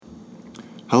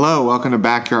Hello, welcome to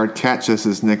Backyard Catch. This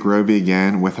is Nick Roby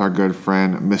again with our good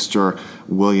friend, Mr.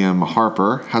 William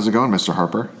Harper. How's it going, Mr.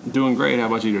 Harper? Doing great. How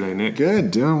about you today, Nick?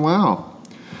 Good, doing well.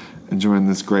 Enjoying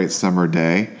this great summer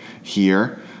day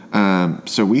here.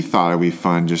 So we thought it would be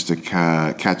fun just to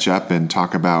catch up and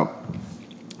talk about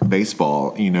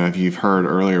baseball. You know, if you've heard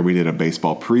earlier, we did a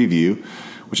baseball preview,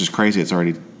 which is crazy. It's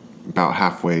already about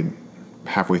halfway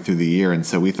through the year, and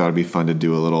so we thought it'd be fun to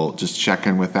do a little just check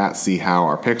in with that, see how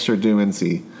our picks are doing,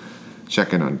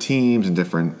 check in on teams and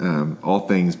different all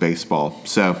things baseball.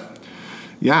 So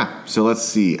let's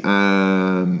see.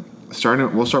 We'll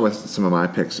start with some of my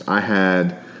picks. I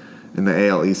had in the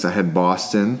AL East, I had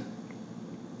Boston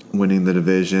winning the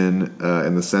division.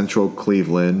 In the Central,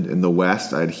 Cleveland. In the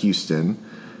West, I had Houston,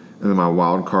 and then my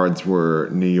wild cards were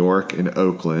New York and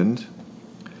Oakland.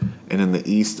 And in the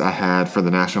East, I had, for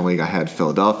the National League, I had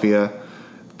Philadelphia,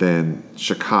 then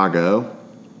Chicago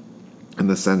in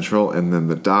the Central, and then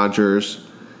the Dodgers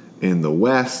in the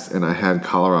West, and I had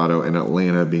Colorado and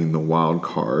Atlanta being the wild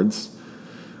cards.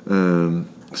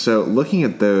 So looking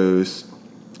at those,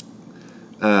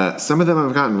 some of them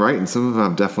I've gotten right, and some of them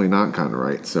I've definitely not gotten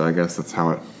right. So I guess that's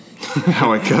how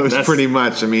it goes pretty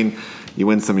much. I mean, you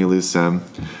win some, you lose some.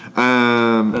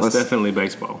 That's definitely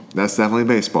baseball. That's definitely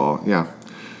baseball, yeah.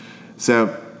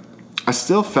 So I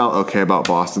still felt okay about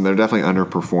Boston. They're definitely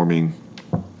underperforming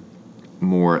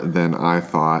more than I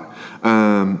thought.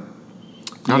 I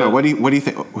don't know. What do you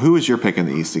think? Who was your pick in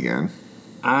the East again?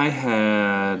 I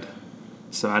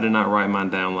did not write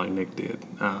mine down like Nick did.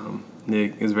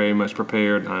 Nick is very much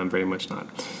prepared. I'm very much not.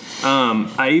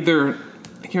 I can't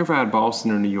remember if I had Boston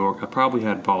or New York. I probably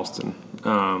had Boston.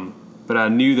 But I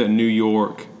knew that New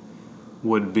York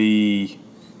would be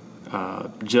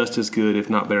just as good, if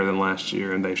not better, than last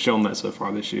year, and they've shown that so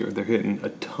far this year. They're hitting a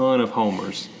ton of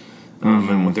homers,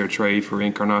 and with their trade for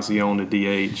Encarnacion to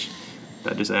DH,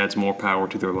 that just adds more power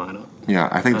to their lineup. Yeah,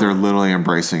 I think they're literally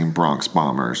embracing Bronx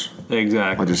Bombers.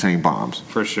 Exactly. Like just hitting bombs.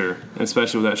 For sure, and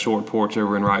especially with that short porch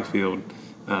over in right field.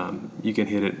 You can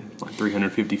hit it like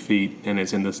 350 feet, and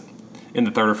it's in the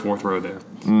third or fourth row there.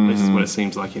 Mm-hmm. This is what it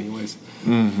seems like anyways.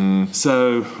 Mm-hmm.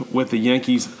 So with the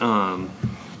Yankees,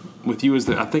 with you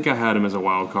I think I had them as a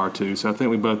wild card too. So I think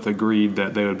we both agreed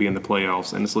that they would be in the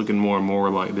playoffs, and it's looking more and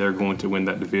more like they're going to win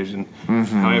that division. Mm-hmm.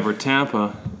 However,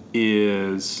 Tampa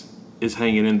is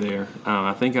hanging in there.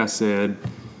 I think I said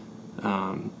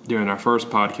during our first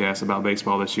podcast about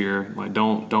baseball this year, like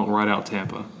don't write out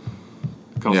Tampa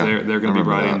because they're going to be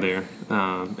right in there,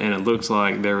 and it looks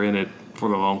like they're in it for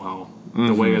the long haul. Mm-hmm.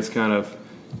 The way it's kind of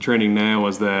trending now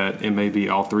is that it may be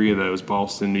all three of those,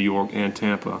 Boston, New York, and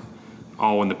Tampa,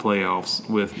 all in the playoffs,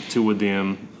 with two of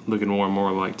them looking more and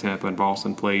more like Tampa and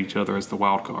Boston play each other as the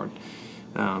wild card.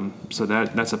 So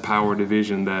that's a power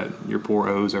division that your poor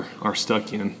O's are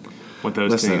stuck in with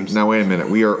those teams. Now wait a minute.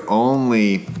 We are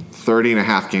only 30 and a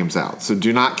half games out, so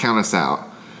do not count us out.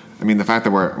 I mean, the fact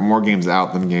that we're more games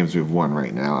out than games we've won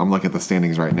right now. I'm looking at the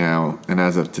standings right now, and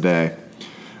as of today,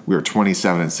 we are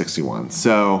 27 and 61.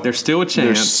 So there's still a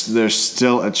chance. There's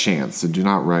still a chance. So do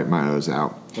not write my O's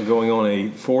out. We're going on a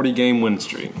 40-game win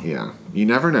streak. Yeah, you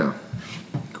never know.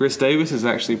 Chris Davis is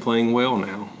actually playing well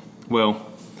now. Well,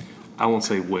 I won't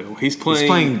say well. He's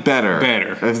playing better.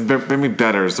 Better. Maybe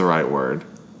better is the right word.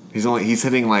 He's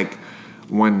hitting like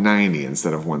 190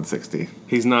 instead of 160.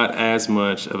 He's not as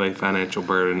much of a financial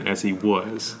burden as he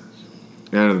was.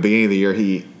 And at the beginning of the year,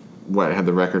 he had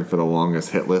the record for the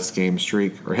longest hitless game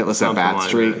streak or hitless at bat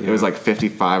streak. That, yeah. It was like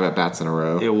 55 at bats in a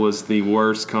row. It was the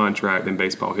worst contract in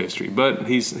baseball history, but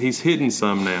he's hitting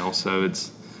some now, so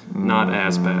it's not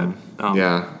as bad.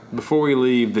 Before we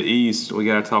leave the East, we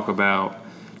got to talk about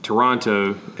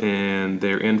Toronto and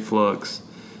their influx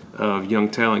of young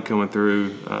talent coming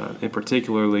through, and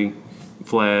particularly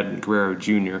Vlad Guerrero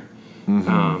Jr.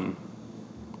 Mm-hmm.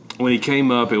 When he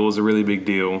came up, it was a really big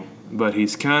deal, but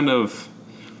he's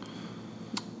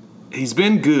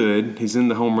been good. He's in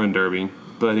the home run derby,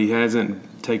 but he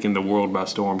hasn't taken the world by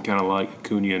storm, kind of like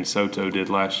Acuna and Soto did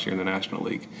last year in the National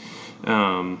League.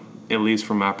 At least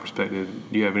from my perspective,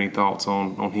 do you have any thoughts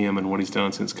on him and what he's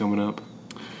done since coming up?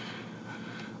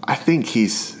 I think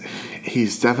he's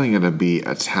definitely going to be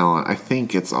a talent. I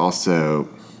think it's also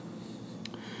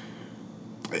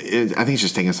I think it's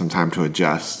just taking some time to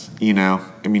adjust, you know?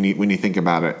 I mean, when you think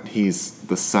about it, he's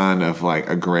the son of, like,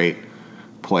 a great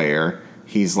player.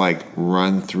 He's, like,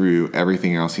 run through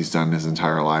everything else he's done his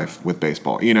entire life with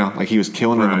baseball. You know, like, he was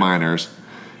killing in the minors,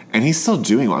 and he's still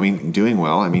doing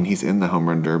well. I mean, he's in the home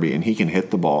run derby, and he can hit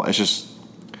the ball. It's just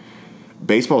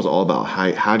baseball is all about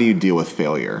how do you deal with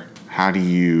failure? How do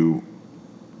you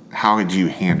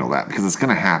handle that? Because it's going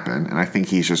to happen, and I think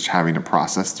he's just having to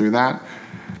process through that.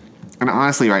 And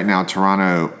honestly, right now,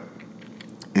 Toronto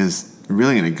is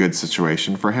really in a good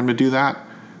situation for him to do that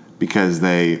because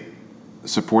they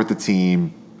support the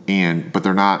team, but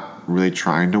they're not really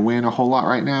trying to win a whole lot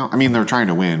right now. I mean, they're trying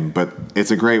to win, but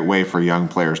it's a great way for young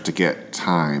players to get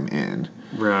time in.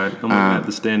 Right. I'm looking at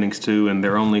the standings, too, and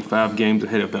they're only 5 games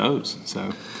ahead of the O's.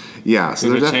 So, yeah, so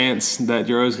there's a chance that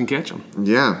your O's can catch them.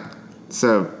 Yeah.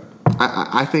 So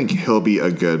I think he'll be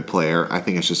a good player. I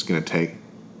think it's just going to take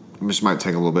 – just might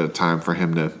take a little bit of time for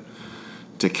him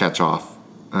to catch off.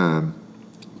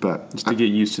 But just to get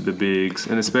used to the bigs,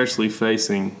 and especially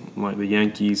facing like the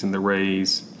Yankees and the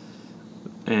Rays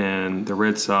and the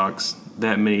Red Sox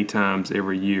that many times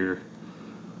every year.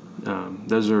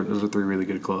 Those are 3 really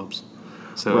good clubs.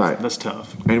 So right. That's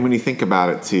tough. And when you think about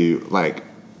it too, like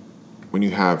when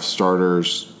you have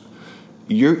starters,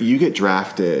 you get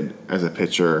drafted as a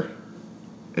pitcher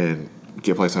and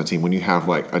get placed on a team when you have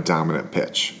like a dominant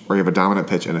pitch, or you have a dominant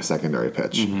pitch and a secondary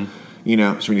pitch. Mm-hmm. You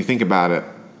know, so when you think about it,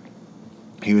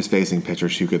 he was facing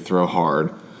pitchers who could throw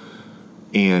hard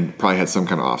and probably had some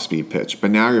kind of off-speed pitch.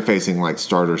 But now you're facing like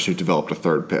starters who developed a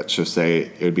third pitch. So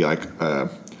say it would be like a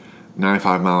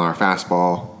 95-mile-an-hour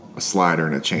fastball, a slider,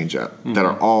 and a changeup that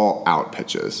are all out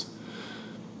pitches.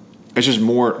 It's just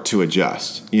more to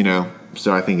adjust, you know?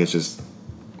 So I think it's just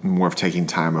more of taking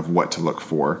time of what to look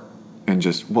for. And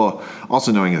just, well,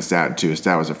 also knowing his dad, too. His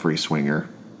dad was a free swinger.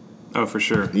 Oh, for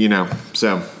sure. You know,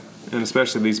 so. And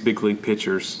especially these big league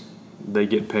pitchers, they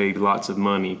get paid lots of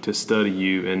money to study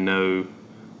you and know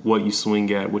what you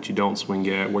swing at, what you don't swing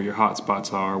at, where your hot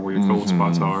spots are, where your cold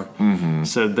spots are. Mm-hmm.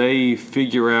 So they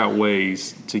figure out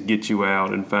ways to get you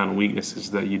out and find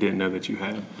weaknesses that you didn't know that you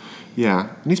had.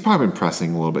 Yeah, and he's probably been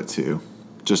pressing a little bit too,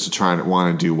 just to try to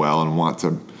want to do well and want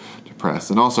to press.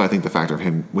 And also I think the factor of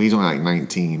him, well, he's only like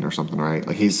 19 or something, right?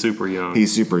 Like he's super young.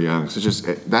 He's super young. So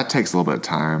that takes a little bit of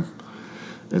time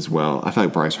as well. I feel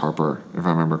like Bryce Harper, if I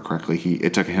remember correctly,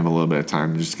 it took him a little bit of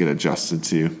time to just get adjusted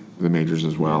to the majors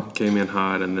as well. Yeah, came in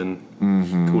hot and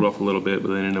then cooled off a little bit, but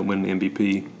then ended up winning the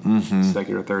MVP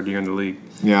second or third year in the league.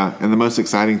 Yeah, and the most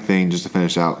exciting thing, just to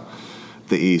finish out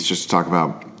the East, just to talk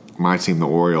about my team, the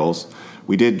Orioles,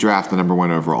 we did draft the number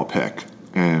 1 overall pick,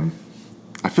 and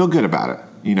I feel good about it.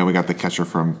 You know, we got the catcher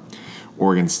from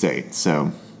Oregon State,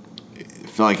 so I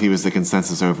feel like he was the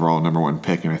consensus overall number 1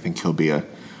 pick, and I think he'll be a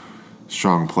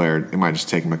strong player. It might just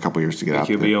take him a couple years to get out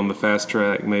there. He'll be on the fast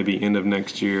track, maybe end of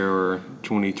next year or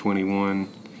 2021.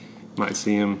 Might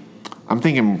see him. I'm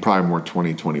thinking probably more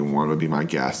 2021 would be my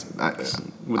guess.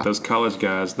 With those college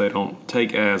guys, they don't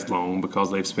take as long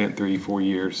because they've spent 3-4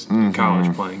 years in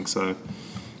college playing, so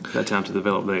that time to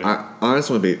develop there. I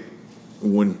honestly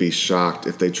wouldn't be shocked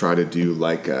if they try to do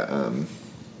like a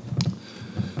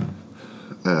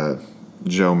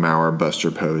Joe Mauer,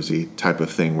 Buster Posey type of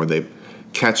thing where they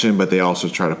catch him, but they also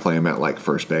try to play him at like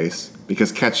first base,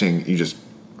 because catching, you just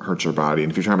hurt your body,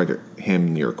 and if you're trying to make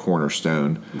him your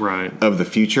cornerstone of the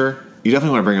future, you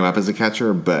definitely want to bring him up as a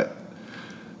catcher, but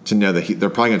to know that they're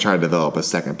probably going to try to develop a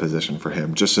second position for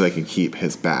him just so they can keep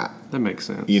his bat. That makes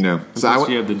sense. You know, so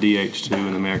you have the DH too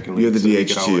in the American League. You have the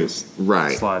DH too,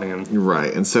 right? Slide in,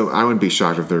 right, and so I wouldn't be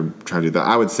shocked if they're trying to do that.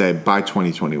 I would say by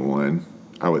 2021,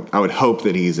 I would hope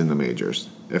that he's in the majors.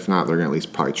 If not, they're going to at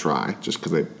least probably try, just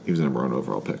because he was the number 1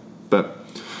 overall pick. But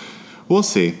we'll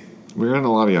see. We're in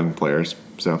a lot of young players,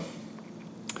 so.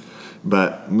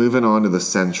 But moving on to the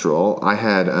Central, I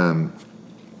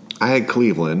had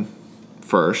Cleveland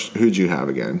first. Who'd you have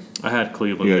again? I had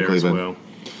Cleveland there Cleveland. As well.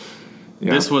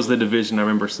 Yeah. This was the division I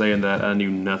remember saying that I knew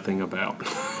nothing about.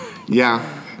 Yeah,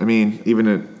 I mean,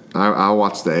 even I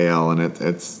watched the AL, and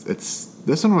it's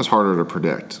this one was harder to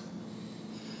predict.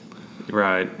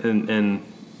 Right, and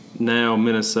now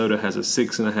Minnesota has a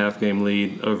 6.5 game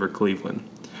lead over Cleveland.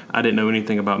 I didn't know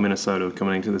anything about Minnesota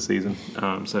coming into the season,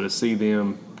 so to see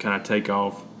them kind of take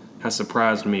off has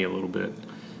surprised me a little bit.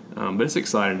 But it's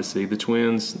exciting to see. The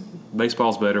Twins,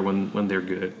 baseball's better when they're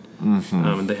good,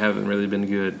 and they haven't really been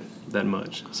good that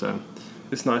much. So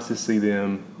it's nice to see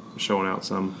them showing out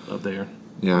some of their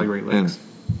really great legs.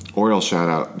 And Orioles shout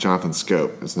out, Jonathan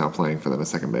Scope is now playing for them at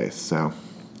second base, so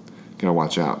gotta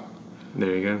watch out.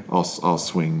 There you go. I'll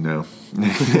swing, no.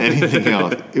 Anything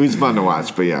else. It was fun to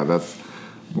watch, but yeah, that's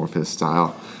more of his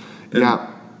style. And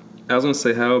yeah. I was going to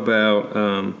say, how about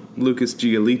Lucas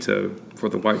Giolito for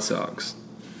the White Sox?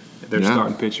 Their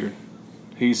starting pitcher.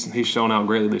 He's shown out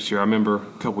greatly this year. I remember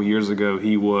a couple years ago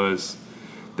he was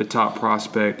the top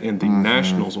prospect in the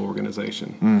Nationals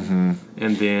organization.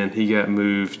 And then he got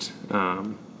moved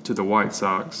to the White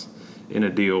Sox in a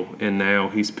deal, and now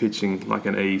he's pitching like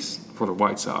an ace for the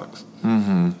White Sox.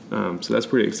 So that's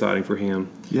pretty exciting for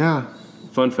him. Yeah.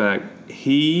 Fun fact,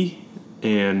 he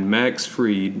and Max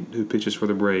Fried, who pitches for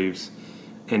the Braves,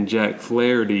 and Jack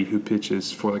Flaherty, who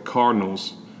pitches for the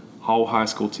Cardinals, all high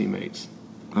school teammates.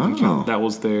 Oh. That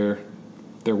was their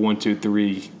 1, 2,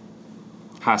 3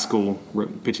 high school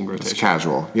pitching rotation. It's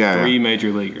casual. Yeah. Three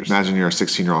major leaguers. Imagine you're a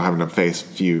 16-year-old having to face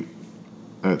 3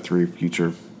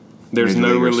 future. There's major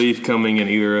no leaguers. relief coming in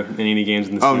any games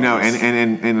in the Oh series. no,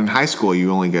 and in high school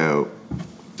you only go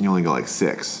like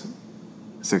 6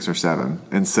 or 7,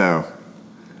 and so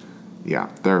yeah,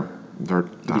 they're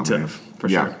dominating. tough, for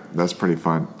yeah, sure. that's pretty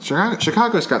fun.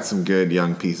 Chicago's got some good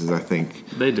young pieces, I think,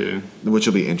 They do. which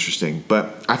will be interesting.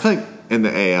 But I feel like in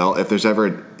the AL, if there's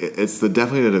ever, it's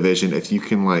definitely the division. If you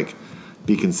can like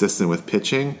be consistent with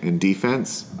pitching and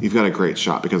defense, you've got a great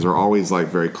shot because they're always like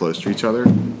very close to each other,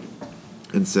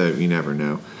 and so you never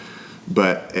know.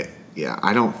 But yeah,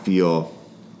 I don't feel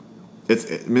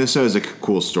Minnesota is a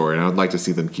cool story, and I would like to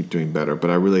see them keep doing better. But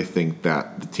I really think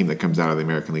that the team that comes out of the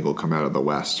American League will come out of the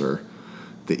West or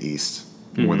the East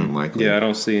more than likely. Yeah, I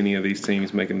don't see any of these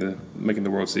teams making the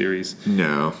World Series.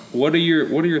 No. What are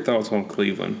your thoughts on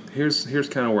Cleveland? Here's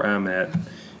kind of where I'm at, and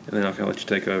then I'll kind of let you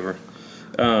take over.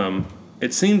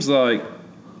 It seems like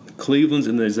Cleveland's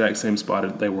in the exact same spot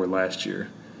that they were last year.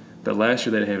 But last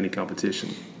year they didn't have any competition.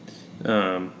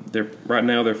 Right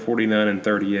now they're 49-38.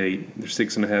 They're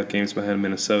 6.5 games behind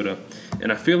Minnesota,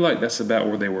 and I feel like that's about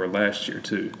where they were last year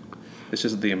too. It's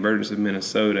just that the emergence of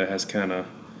Minnesota has kind of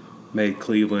made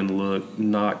Cleveland look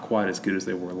not quite as good as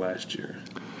they were last year.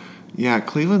 Yeah,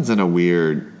 Cleveland's in a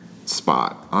weird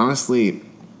spot, honestly,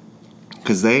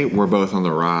 because they were both on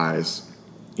the rise.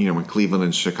 You know, when Cleveland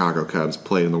and Chicago Cubs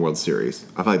played in the World Series,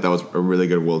 I feel like that was a really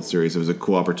good World Series. It was a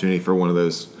cool opportunity for one of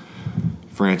those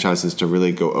franchises to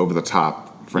really go over the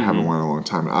top for having won in a long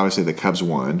time. And obviously, the Cubs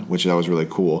won, which that was really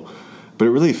cool. But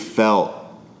it really felt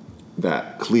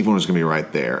that Cleveland was going to be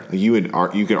right there. You could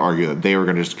argue that they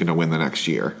were just going to win the next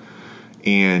year,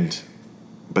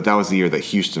 but that was the year that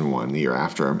Houston won. The year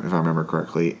after, if I remember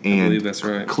correctly. And I believe that's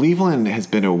right. Cleveland has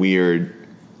been a weird.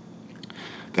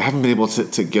 They haven't been able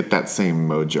to get that same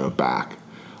mojo back.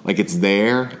 Like, it's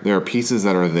there. There are pieces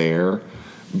that are there,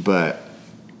 but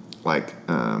like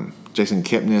Jason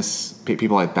Kipnis,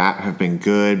 people like that have been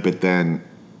good, but then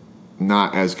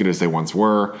not as good as they once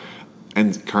were.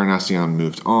 And Encarnacion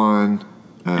moved on.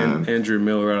 And Andrew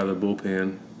Miller out of the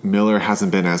bullpen. Miller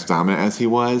hasn't been as dominant as he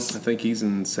was. I think he's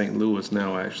in St. Louis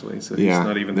now, actually, so he's Yeah,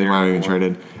 not even they there might have even anymore.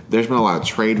 traded. There's been a lot of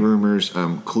trade rumors.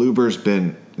 Kluber's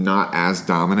been not as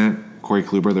dominant. Corey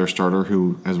Kluber, their starter,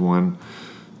 who has won,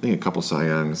 I think, a couple Cy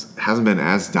Youngs, hasn't been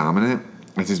as dominant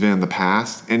as he's been in the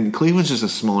past. And Cleveland's just a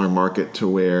smaller market to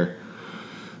where,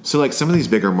 so like some of these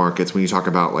bigger markets, when you talk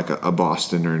about like a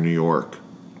Boston or New York,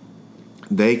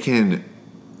 they can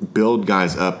build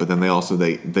guys up, but then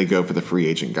they go for the free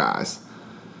agent guys.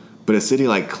 But a city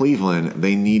like Cleveland,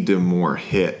 they need to more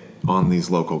hit on these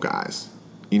local guys.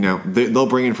 You know, they'll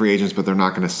bring in free agents, but they're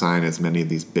not going to sign as many of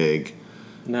these big.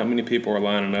 Not many people are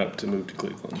lining up to move to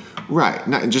Cleveland. Right,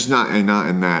 not in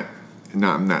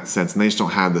that sense, and they just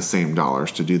don't have the same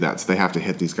dollars to do that. So they have to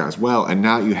hit these guys well. And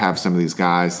now you have some of these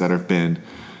guys that have been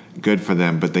good for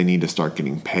them, but they need to start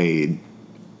getting paid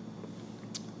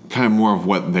kind of more of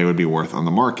what they would be worth on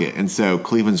the market. And so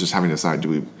Cleveland's just having to decide: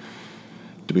 do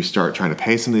we start trying to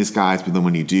pay some of these guys? But then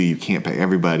when you do, you can't pay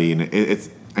everybody, and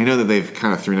it's. I know that they've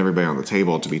kind of thrown everybody on the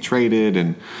table to be traded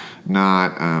and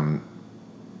not.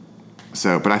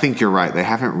 But I think you're right. They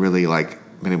haven't really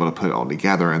been able to put it all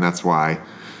together, and that's why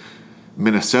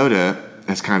Minnesota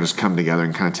has kind of just come together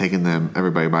and kind of taken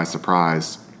everybody by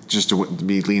surprise, just to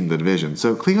be leading the division.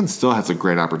 So Cleveland still has a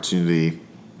great opportunity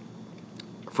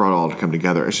for it all to come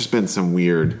together. It's just been some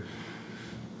weird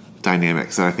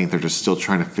dynamics that I think they're just still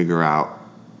trying to figure out.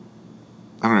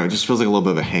 I don't know. It just feels like a little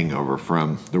bit of a hangover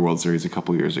from the World Series a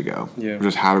couple years ago. Yeah.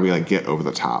 Just how do we get over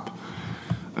the top?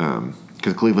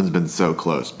 Because Cleveland's been so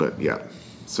close, but yeah,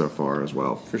 so far as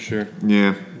well. For sure.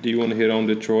 Yeah. Do you want to hit on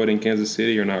Detroit and Kansas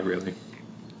City or not really?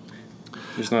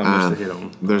 There's not much to hit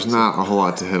on. There's not a whole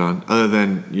lot to hit on other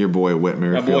than your boy Whit My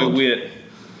Merrifield. boy Witt.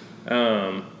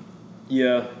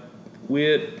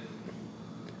 Witt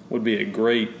would be a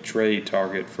great trade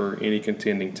target for any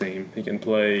contending team. He can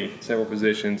play several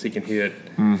positions. He can hit.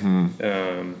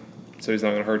 So he's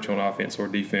not going to hurt you on offense or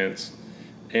defense.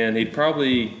 And he'd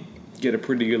probably get a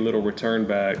pretty good little return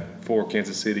back for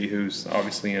Kansas City, who's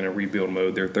obviously in a rebuild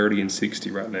mode. They're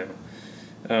 30-60 right now.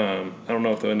 I don't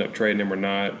know if they'll end up trading him or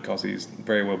not because he's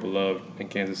very well beloved in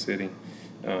Kansas City.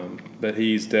 But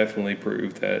he's definitely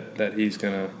proved that he's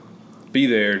going to be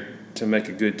there to make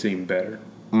a good team better,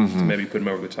 to maybe put him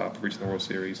over the top of reaching the World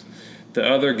Series. The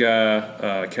other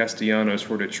guy, Castellanos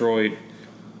for Detroit,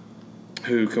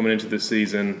 who coming into the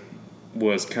season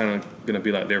was kind of going to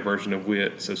be like their version of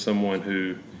Witt. So someone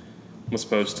who was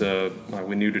supposed to, like,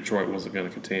 we knew Detroit wasn't going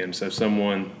to contend. So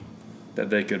someone that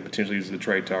they could potentially use as a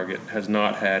trade target has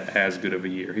not had as good of a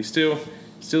year. He's still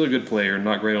a good player,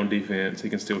 not great on defense. He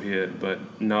can still hit,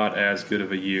 but not as good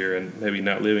of a year, and maybe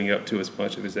not living up to as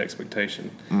much of his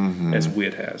expectation as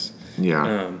Witt has.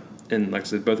 Yeah. And like I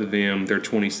said, both of them, they're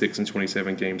 26 and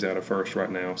 27 games out of first right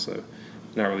now, so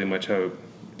not really much hope.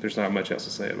 There's not much else to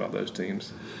say about those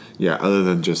teams. Yeah, other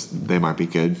than just they might be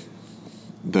good.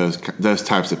 Those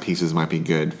types of pieces might be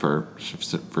good for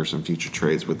some future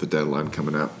trades with the deadline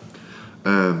coming up.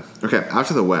 Okay, out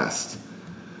to the West.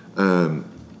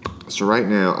 So right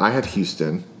now, I had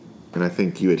Houston, and I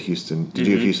think you had Houston. Did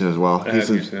you have Houston as well? I had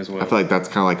Houston as well. I feel like that's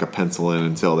kind of like a pencil in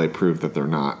until they prove that they're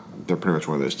not. They're pretty much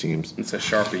one of those teams. It's a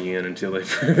Sharpie in until they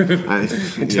prove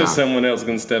until someone else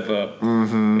can step up.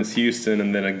 It's Houston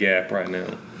and then a gap right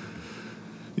now.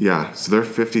 Yeah, so they're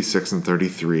 56 and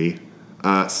 33.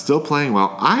 Still playing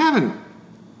well.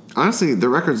 Honestly, the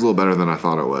record's a little better than I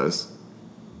thought it was.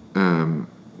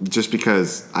 Just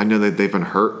because I know that they've been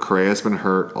hurt. Correa's been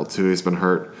hurt. Altuve's been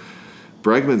hurt.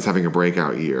 Bregman's having a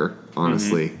breakout year,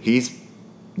 honestly. He's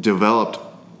developed,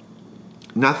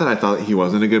 not that I thought he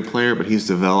wasn't a good player, but he's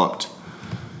developed.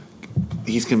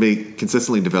 He's going to be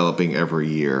consistently developing every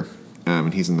year.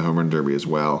 And he's in the Home Run Derby as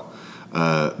well.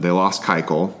 They lost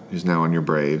Keuchel, who's now on your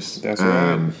Braves. That's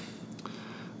right.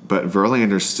 But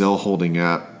Verlander's still holding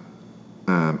up.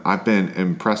 I've been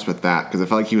impressed with that because I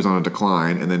felt like he was on a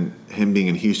decline, and then him being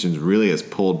in Houston really has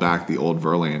pulled back the old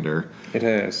Verlander. It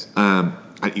has.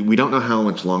 We don't know how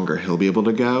much longer he'll be able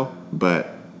to go,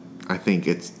 but I think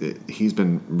he's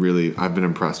been really. I've been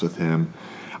impressed with him.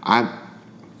 I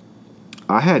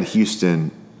had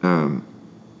Houston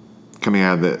coming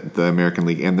out of the American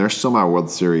League, and they're still my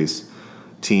World Series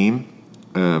team,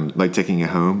 like taking it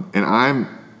home. And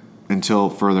until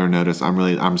further notice,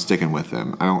 I'm sticking with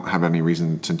them. I don't have any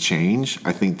reason to change.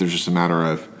 I think there's just a matter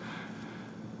of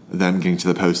them getting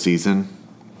to the postseason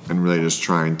and really just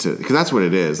trying to, because that's what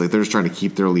it is. Like, they're just trying to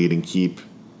keep their lead and keep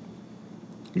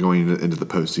going into the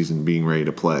postseason, being ready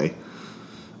to play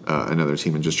another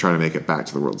team and just trying to make it back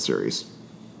to the World Series.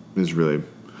 Is really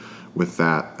with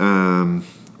that.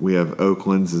 We have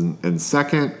Oakland's in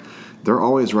second. They're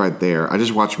always right there. I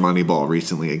just watched Moneyball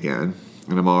recently again,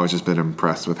 and I've always just been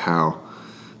impressed with how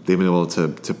they've been able to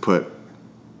put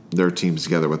their teams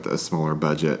together with a smaller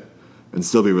budget and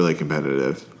still be really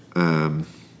competitive.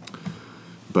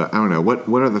 But I don't know.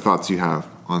 What are the thoughts you have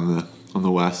on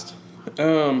the West?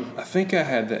 I think I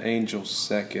had the Angels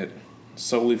second,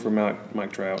 solely for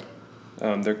Mike Trout.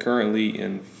 They're currently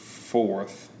in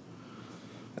fourth.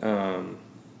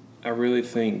 I really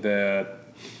think that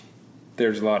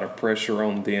there's a lot of pressure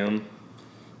on them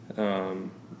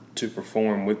to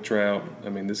perform with Trout. I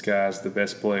mean, this guy's the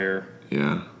best player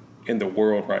in the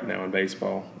world right now in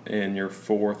baseball, and you're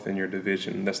fourth in your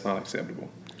division. That's not acceptable.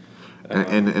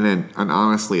 And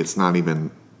honestly, it's not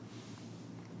even,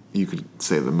 you could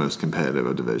say, the most competitive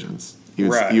of divisions. You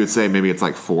would say maybe it's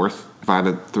like fourth. If I had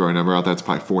to throw a number out, that's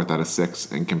probably fourth out of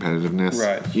six in competitiveness.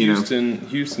 Right.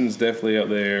 Houston's definitely up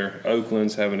there.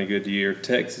 Oakland's having a good year.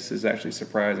 Texas is actually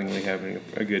surprisingly having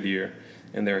a good year,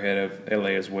 and they're ahead of LA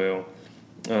as well.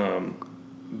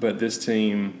 But this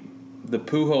team, the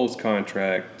Pujols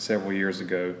contract several years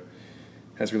ago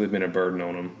has really been a burden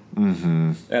on them.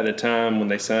 Mm-hmm. At the time when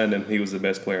they signed him, he was the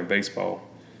best player in baseball.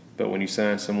 But when you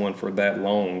sign someone for that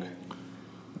long,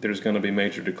 there's going to be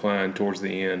major decline towards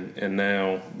the end. And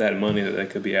now that money that they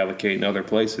could be allocating other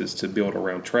places to build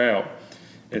around Trout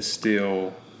is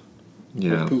still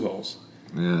with Pujols.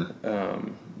 Yeah.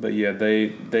 But yeah,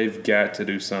 they've got to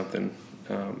do something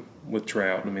with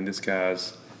Trout. I mean, this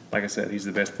guy's, like I said, he's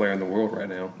the best player in the world right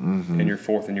now. Mm-hmm. And you're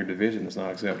fourth in your division. It's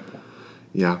not acceptable.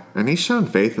 Yeah, and he's shown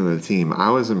faith in the team.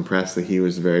 I was impressed that he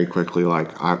was very quickly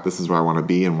like, this is where I want to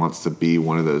be, and wants to be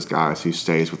one of those guys who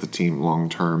stays with the team long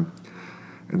term.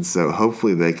 And so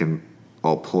hopefully they can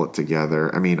all pull it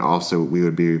together. I mean, also we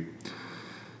would be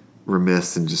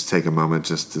remiss and just take a moment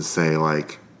just to say,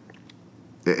 like,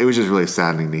 it was just really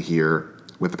saddening to hear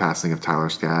with the passing of Tyler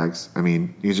Skaggs. I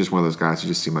mean, he's just one of those guys who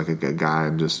just seemed like a good guy,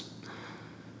 and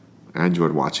I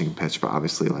enjoyed watching him pitch, but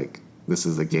obviously, like, this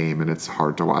is a game, and it's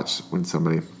hard to watch when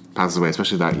somebody passes away,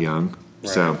 especially that young.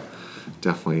 Right. So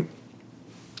definitely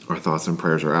our thoughts and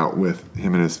prayers are out with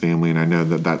him and his family, and I know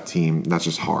that team, that's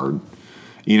just hard.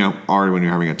 You know, hard when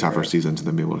you're having a tougher season to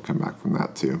then be able to come back from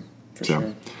that too. For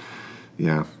sure.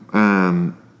 Yeah.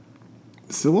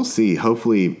 So we'll see.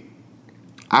 Hopefully,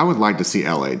 I would like to see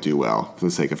LA do well for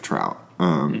the sake of Trout,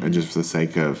 and just for the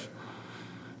sake of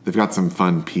they've got some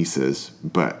fun pieces,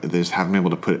 but they just haven't been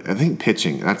able to put. I think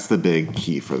pitching. That's the big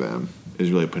key for them,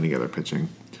 is really putting together pitching.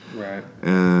 Right.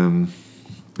 And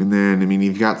then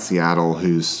you've got Seattle,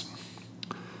 who's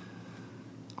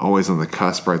always on the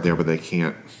cusp right there, but they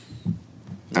can't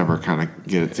ever kind of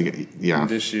get it together. Yeah. And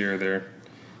this year they're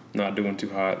not doing too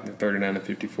hot. They're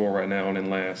 39-54 right now and in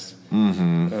last.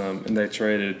 Mm-hmm. And they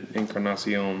traded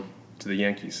Encarnacion to the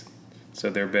Yankees, so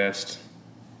their best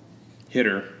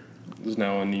hitter is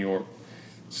now in New York.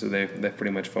 So they've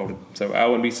pretty much folded. So I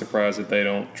wouldn't be surprised if they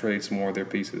don't trade some more of their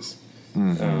pieces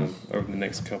over the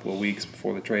next couple of weeks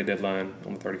before the trade deadline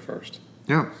on the 31st.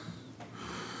 Yeah.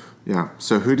 Yeah.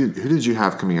 So who did you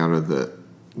have coming out of the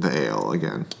AL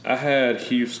again? I had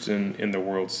Houston in the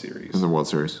World Series. In the World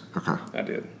Series. Okay. I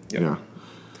did. Yep. Yeah.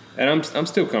 And I'm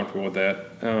still comfortable with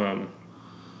that.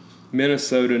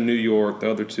 Minnesota, New York,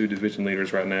 the other two division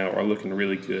leaders right now are looking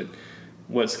really good.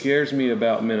 What scares me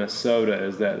about Minnesota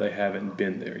is that they haven't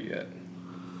been there yet.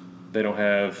 They don't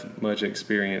have much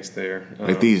experience there.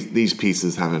 Like these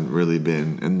pieces haven't really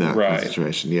been in that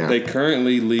situation. Yeah. They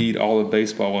currently lead all of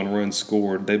baseball in runs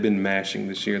scored. They've been mashing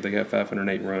this year. They got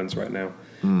 508 runs right now.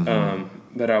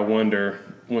 Mm-hmm. But I wonder,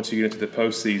 once you get into the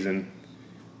postseason,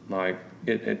 like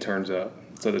it turns up.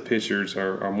 So the pitchers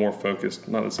are more focused.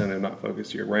 Not to say they're not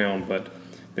focused year round, but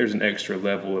there's an extra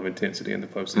level of intensity in the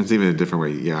postseason. It's even a different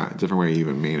way. Yeah, a different way you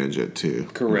even manage it too.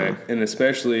 Correct. And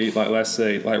especially let's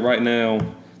say right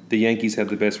now, the Yankees have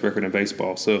the best record in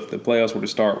baseball. So if the playoffs were to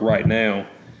start right now,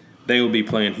 they would be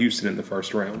playing Houston in the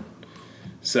first round.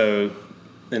 So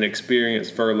an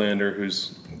experienced Verlander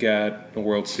who's got a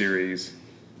World Series,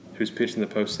 who's pitched in the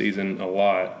postseason a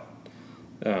lot,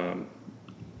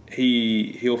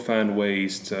 he'll find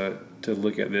ways to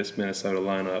look at this Minnesota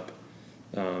lineup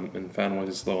and find ways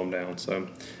to slow them down. So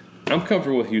I'm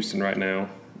comfortable with Houston right now.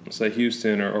 I'd say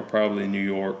Houston or probably New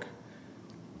York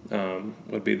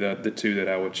would be the two that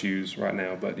I would choose right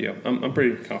now. But yeah, I'm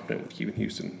pretty confident with keeping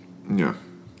Houston. Yeah,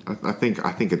 I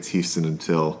think it's Houston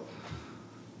until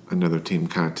another team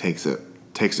kind of takes it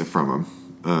from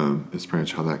them. Is pretty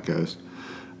much how that goes.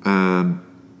 I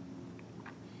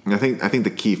think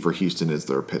the key for Houston is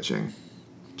their pitching.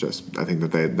 I think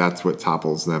that's what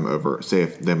topples them over. Say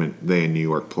if they in New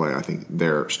York play, I think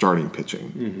their starting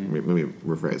pitching. Mm-hmm. Let me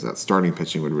rephrase that. Starting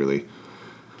pitching would really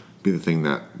be the thing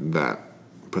that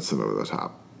puts them over the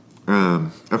top.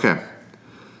 Okay,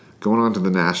 going on to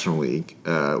the National League,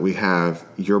 we have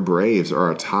your Braves are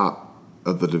atop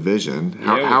of the division.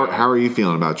 How are you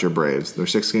feeling about your Braves? They're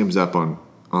 6 games up on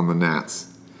the Nats.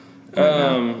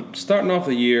 Starting off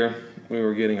the year, we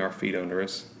were getting our feet under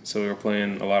us, so we were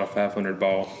playing a lot of 500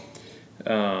 ball.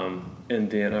 And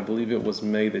then I believe it was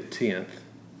May the 10th,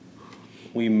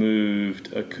 we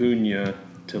moved Acuna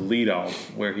to leadoff,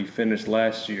 where he finished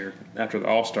last year after the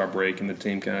All-Star break, and the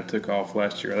team kind of took off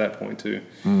last year at that point too.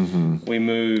 Mm-hmm. We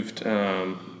moved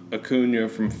Acuna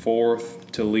from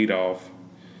 4th to leadoff.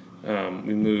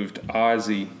 We moved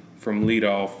Ozzie from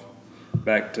leadoff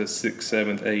back to 6th,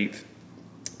 7th, 8th.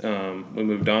 We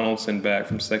moved Donaldson back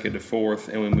from 2nd to 4th,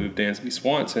 and we moved Dansby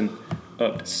Swanson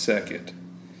up to 2nd.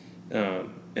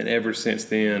 And ever since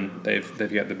then, they've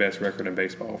got the best record in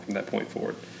baseball from that point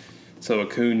forward. So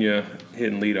Acuna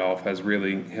hitting leadoff has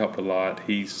really helped a lot.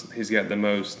 He's got the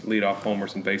most leadoff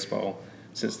homers in baseball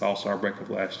since the All-Star break of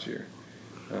last year,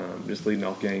 just leading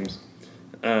off games.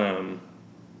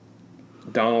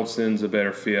 Donaldson's a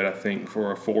better fit, I think,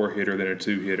 for a 4-hitter than a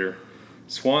 2-hitter.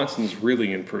 Swanson's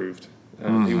really improved.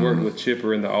 He worked with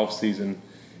Chipper in the offseason,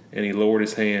 and he lowered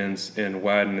his hands and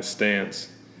widened his stance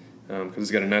because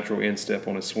he's got a natural instep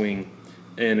on his swing.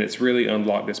 And it's really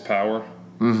unlocked his power,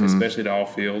 especially to all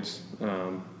fields.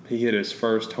 He hit his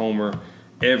first homer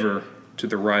ever to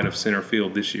the right of center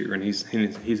field this year, and he's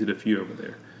hit a few over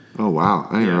there. Oh, wow.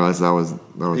 I didn't realize that was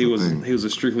he a was thing. He was a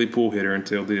strictly pull hitter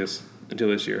until this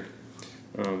year.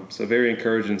 So very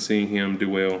encouraging seeing him do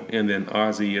well. And then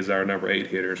Ozzie is our number 8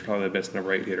 hitter. Is probably the best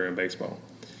number 8 hitter in baseball.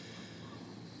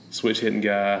 Switch hitting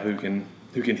guy who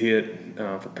can hit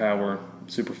for power,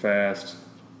 super fast,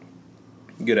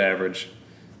 good average.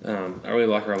 I really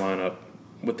like our lineup.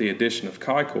 With the addition of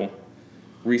Keuchel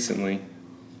recently,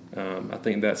 I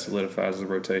think that solidifies the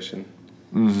rotation.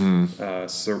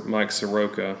 Mm-hmm. Mike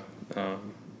Soroka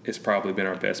has probably been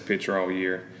our best pitcher all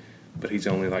year, but he's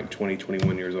only like 20,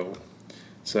 21 years old.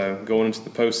 So going into the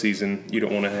postseason, you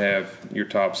don't want to have your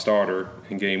top starter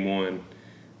in Game 1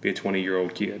 be a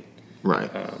 20-year-old kid.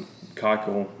 Right.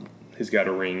 Keuchel, he's got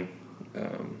a ring.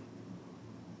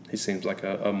 He seems like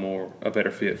a better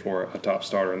fit for a top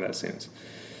starter in that sense.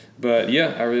 But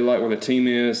yeah, I really like where the team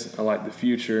is. I like the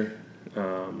future.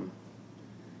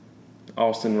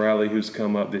 Austin Riley, who's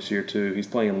come up this year too. He's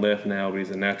playing left now, but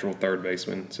he's a natural third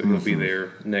baseman, so he'll be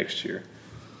there next year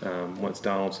once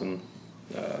Donaldson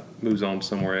moves on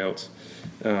somewhere else.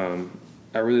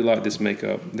 I really like this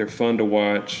makeup. They're fun to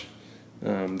watch.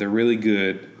 They're really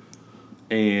good,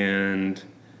 and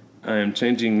I am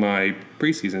changing my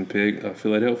preseason pick of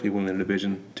Philadelphia winning the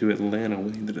division to Atlanta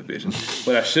winning the division.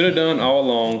 What I should have done all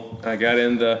along, I got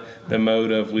in the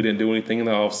mode of we didn't do anything in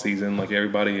the offseason like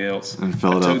everybody else. And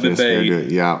Philadelphia scared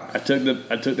it. Yeah. I took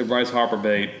the Bryce Harper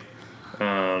bait,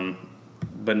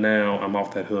 but now I'm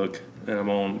off that hook and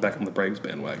I'm back on the Braves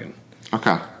bandwagon.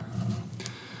 Okay.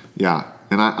 Yeah,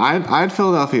 and I had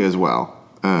Philadelphia as well,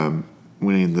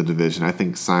 winning the division. I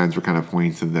think signs were kind of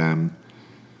pointing to them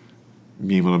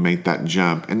being able to make that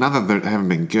jump. And not that they haven't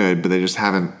been good, but they just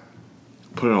haven't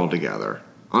put it all together.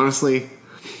 Honestly,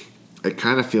 it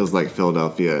kind of feels like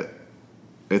Philadelphia,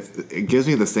 it gives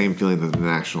me the same feeling that the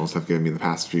Nationals have given me the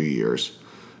past few years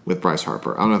with Bryce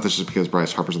Harper. I don't know if it's just because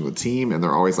Bryce Harper's on the team and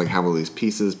they're always like have all these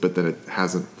pieces, but then it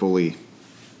hasn't fully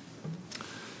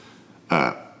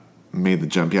made the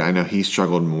jump yet. I know he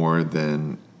struggled more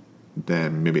than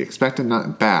maybe expected.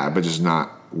 Not bad, but just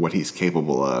not what he's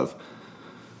capable of.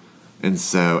 And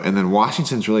then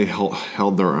Washington's really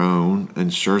held their own, and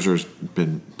Scherzer's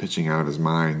been pitching out of his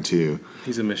mind too.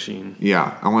 He's a machine.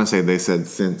 Yeah, I want to say they said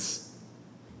since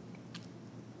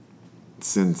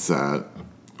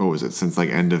what was it? Since like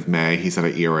end of May, he's had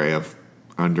an ERA of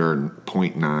under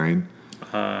 0.9.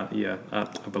 Yeah, I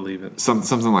believe it.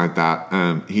 Something like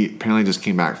that. He apparently just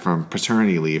came back from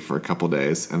paternity leave for a couple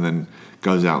days, and then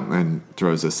goes out and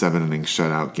throws a 7-inning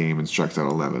shutout game and strikes out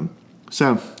 11.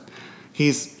 So.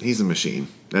 He's a machine.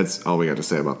 That's all we got to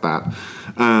say about that.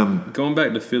 Going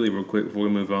back to Philly real quick before we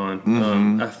move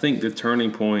on, I think the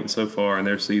turning point so far in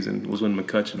their season was when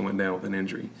McCutchen went down with an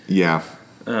injury. Yeah.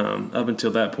 Up until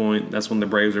that point, that's when the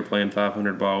Braves were playing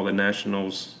 500 ball. The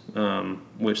Nationals,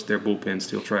 which their bullpen's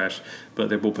still trash, but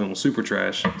their bullpen was super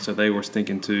trash, so they were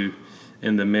stinking too.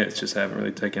 And the Mets just haven't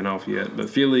really taken off yet. But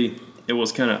Philly, it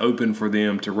was kind of open for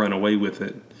them to run away with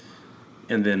it.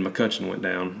 And then McCutchen went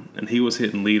down, and he was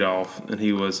hitting leadoff, and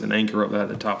he was an anchor up at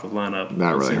the top of the lineup.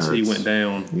 That really since hurts. He went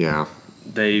down. Yeah,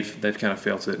 they've kind of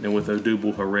felt it. And with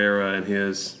Odubel Herrera and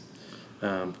his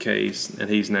case, and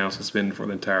he's now suspended for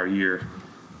the entire year.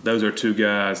 Those are two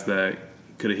guys that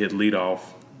could have hit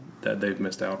leadoff that they've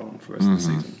missed out on for the rest of the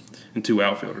season, and two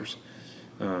outfielders.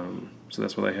 So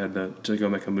that's why they had to go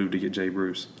make a move to get Jay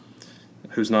Bruce,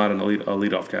 who's not a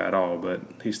leadoff guy at all, but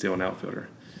he's still an outfielder.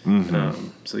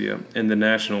 So yeah, and the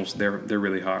Nationals, they're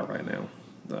really hot right now.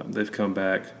 They've come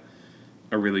back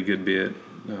a really good bit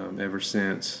ever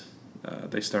since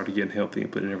they started getting healthy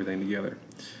and putting everything together.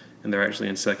 And they're actually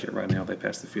in second right now. They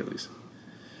passed the Phillies.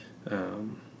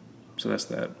 So that's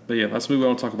that. But yeah, let's move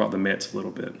on and talk about the Mets a little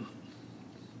bit.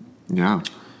 Yeah.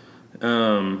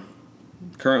 Currently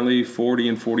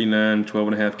 40-49,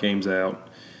 12.5 games out.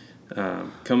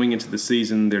 Coming into the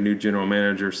season, their new general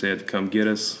manager said, "Come get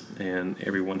us," and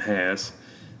everyone has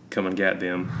come and got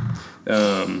them.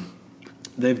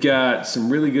 They've got some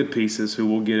really good pieces. Who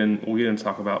we'll get in and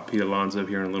talk about Pete Alonso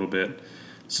here in a little bit,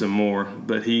 some more.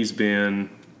 But he's been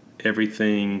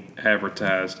everything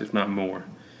advertised, if not more.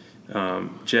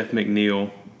 Jeff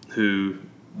McNeil, who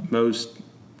most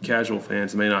casual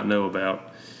fans may not know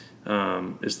about,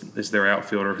 is their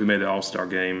outfielder who made the All-Star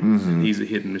game. And he's a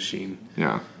hitting machine.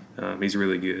 Yeah. He's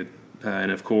really good.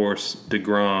 And, of course,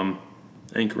 DeGrom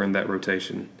anchoring that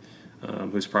rotation,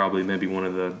 who's probably maybe one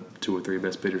of the 2 or 3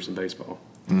 best pitchers in baseball.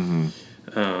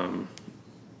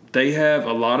 They have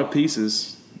a lot of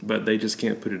pieces, but they just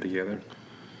can't put it together.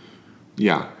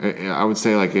 Yeah. I would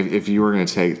say, like, if you were going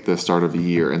to take the start of a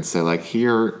year and say, like,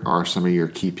 here are some of your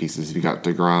key pieces. You've got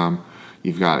DeGrom.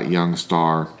 You've got a young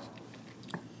star,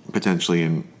 potentially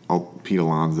in Pete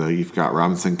Alonso. You've got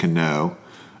Robinson Cano,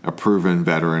 a proven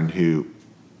veteran who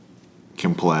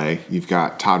can play. You've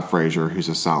got Todd Frazier, who's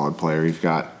a solid player. You've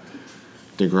got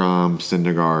DeGrom,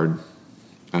 Syndergaard,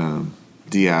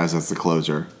 Diaz as the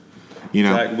closer. You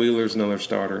know, Zach Wheeler's another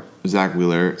starter. Zach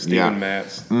Wheeler, Steven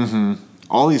Matz.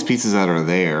 All these pieces that are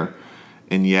there,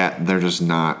 and yet they're just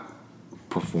not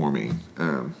performing.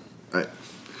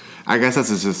 I guess that's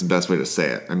just the best way to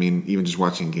say it. I mean, even just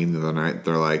watching a game the other night,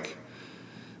 they're like,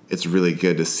 it's really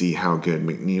good to see how good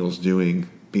McNeil's doing,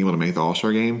 being able to make the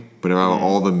All-Star game. But out of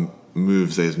all the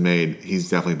moves they've made, he's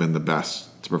definitely been the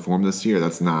best to perform this year.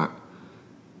 That's not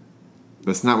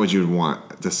what you would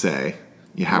want to say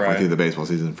halfway through the baseball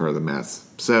season for the Mets.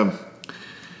 So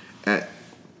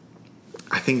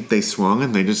I think they swung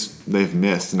and they've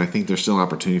missed, and I think there's still an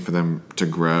opportunity for them to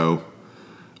grow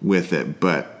with it.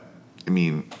 But I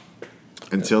mean,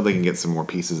 until they can get some more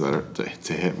pieces that are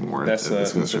to hit more. That's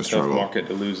it's going a to tough struggle. market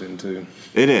to lose into.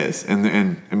 It is,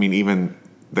 and I mean, even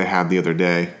they had the other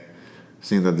day,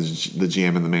 seeing that the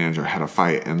GM and the manager had a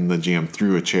fight, and the GM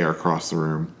threw a chair across the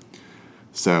room.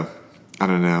 So I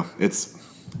don't know. It's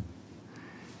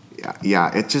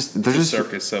It just there's just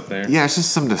circus up there. Yeah, it's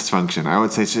just some dysfunction. I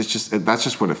would say it's just that's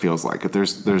just what it feels like.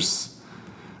 There's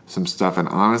some stuff, and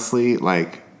honestly,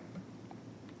 like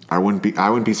I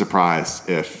wouldn't be surprised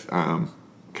if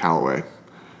Callaway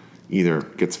either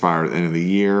gets fired at the end of the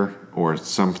year or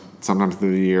sometime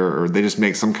through the year, or they just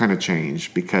make some kind of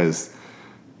change because.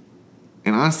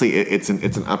 And honestly, it's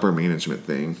an upper management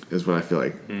thing, is what I feel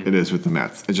like it is with the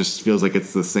Mets. It just feels like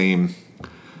it's the same.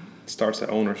 Starts at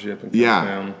ownership and comes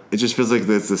down. It just feels like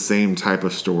it's the same type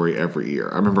of story every year.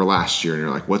 I remember last year, and you're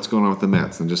like, what's going on with the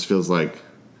Mets? And it just feels like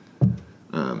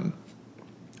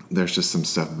there's just some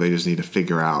stuff that they just need to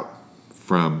figure out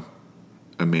from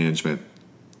a management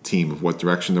team of what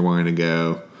direction they're wanting to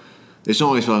go. They should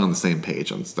always feel on the same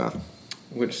page on stuff.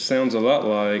 Which sounds a lot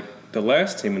like the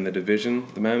last team in the division,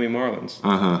 the Miami Marlins.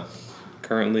 Uh-huh.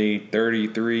 Currently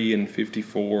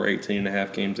 33-54, 18 and a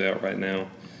half games out right now.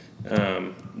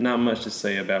 Not much to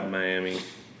say about Miami.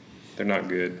 They're not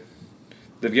good.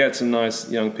 They've got some nice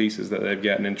young pieces that they've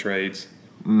gotten in trades.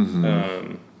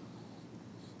 Mm-hmm.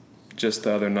 Just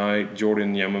the other night,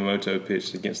 Jordan Yamamoto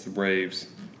pitched against the Braves.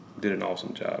 Did an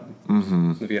awesome job.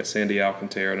 Mm-hmm. They've got Sandy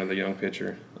Alcantara, another young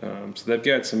pitcher. So they've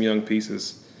got some young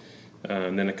pieces.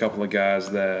 And then a couple of guys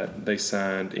that they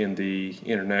signed in the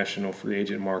international free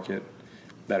agent market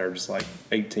that are just like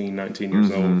 18, 19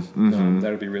 years old. Mm-hmm.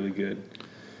 That would be really good.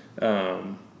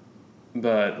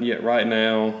 But, yeah, right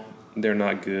now, they're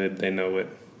not good. They know it.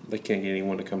 They can't get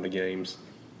anyone to come to games.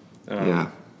 I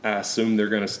assume they're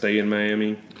going to stay in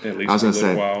Miami at least for a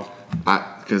little while.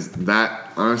 Because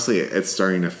that, honestly, it's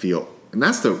starting to feel – and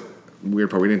that's the weird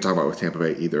part we didn't talk about with Tampa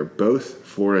Bay either. Both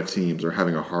Florida teams are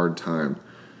having a hard time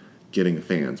getting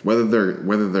fans, whether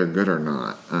they're good or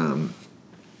not. And,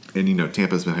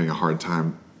 Tampa's been having a hard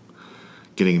time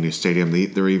getting a new stadium.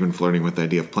 They're even flirting with the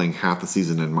idea of playing half the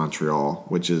season in Montreal,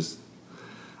 which is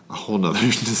a whole nother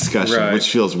discussion, right. Which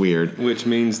feels weird. Which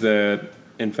means that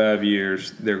in 5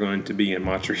 years, they're going to be in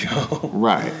Montreal.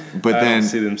 Right. But I then don't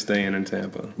see them staying in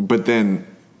Tampa. But then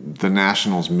the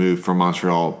Nationals moved from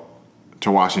Montreal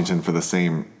to Washington for the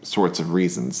same sorts of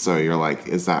reasons. So you're like,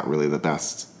 is that really the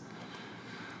best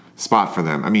spot for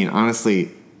them? I mean,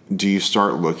 honestly, do you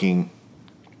start looking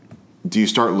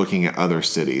at other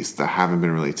cities that haven't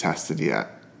been really tested yet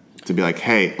to be like,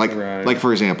 hey, like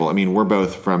for example, I mean, we're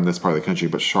both from this part of the country,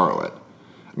 but Charlotte.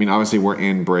 I mean, obviously we're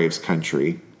in Braves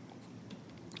country,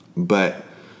 but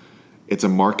it's a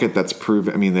market that's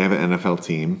proven. I mean, they have an NFL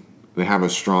team, they have a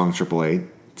strong AAA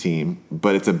team,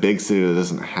 but it's a big city that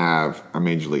doesn't have a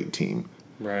major league team.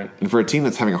 Right. And for a team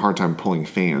that's having a hard time pulling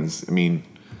fans, I mean,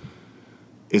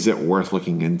 is it worth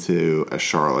looking into a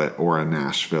Charlotte or a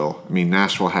Nashville? I mean,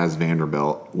 Nashville has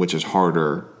Vanderbilt, which is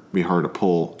harder to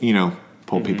pull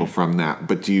people from that.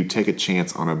 But do you take a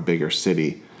chance on a bigger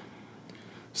city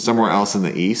somewhere else in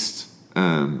the East?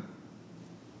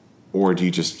 Or do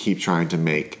you just keep trying to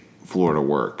make Florida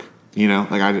work?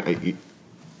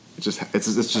 It's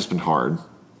just been hard.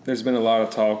 There's been a lot of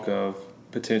talk of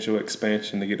potential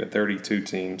expansion to get to 32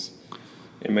 teams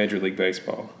in Major League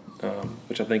Baseball,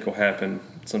 which I think will happen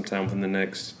sometime within the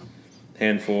next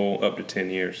handful up to 10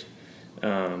 years.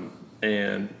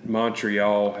 And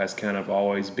Montreal has kind of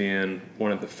always been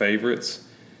one of the favorites.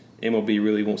 MLB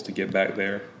really wants to get back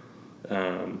there.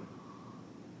 And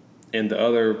the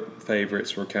other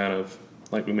favorites were kind of,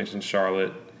 like we mentioned,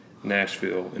 Charlotte,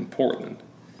 Nashville, and Portland.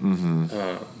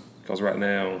 Because right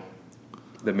now,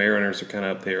 the Mariners are kind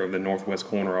of up there in the northwest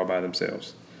corner all by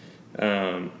themselves.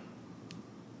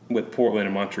 With Portland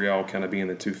and Montreal kind of being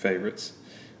the two favorites.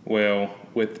 Well,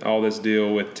 with all this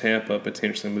deal with Tampa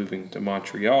potentially moving to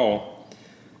Montreal,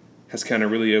 has kind of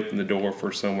really opened the door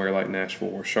for somewhere like Nashville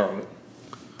or Charlotte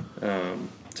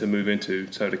to move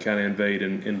into, so to kind of invade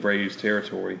in Braves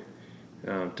territory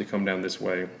to come down this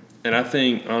way. And I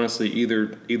think, honestly,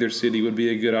 either city would be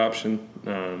a good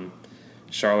option.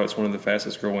 Charlotte's one of the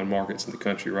fastest growing markets in the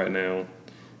country right now.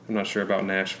 I'm not sure about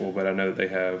Nashville, but I know that they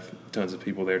have tons of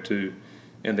people there too.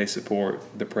 And they support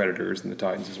the Predators and the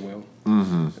Titans as well.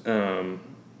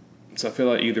 So I feel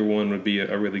like either one would be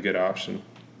a really good option.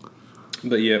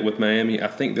 But yeah, with Miami, I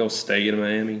think they'll stay in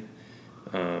Miami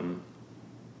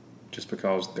just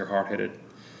because they're hard-headed.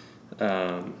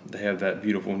 They have that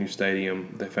beautiful new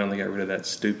stadium. They finally got rid of that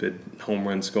stupid home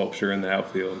run sculpture in the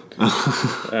outfield.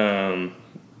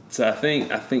 So I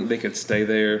think they could stay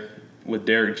there. With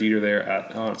Derek Jeter there,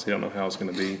 I honestly don't know how it's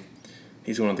going to be.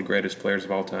 he's one of the greatest players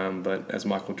of all time. But as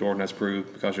Michael Jordan has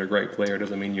proved, because you're a great player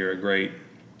doesn't mean you're a great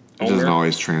It owner. doesn't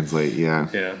always translate, yeah.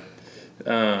 Yeah.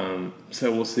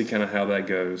 So we'll see kind of how that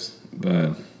goes.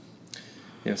 But,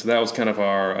 so that was kind of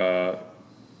our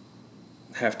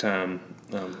halftime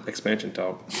expansion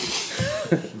talk.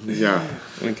 Yeah.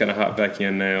 We can kind of hop back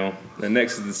in now. And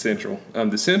next is the Central.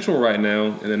 The Central right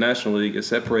now in the National League is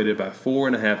separated by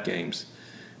 4.5 games,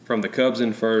 from the Cubs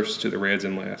in first to the Reds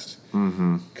in last.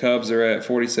 Mm-hmm. Cubs are at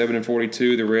 47 and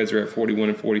 42. The Reds are at 41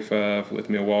 and 45, with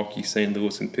Milwaukee, St.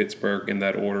 Louis, and Pittsburgh in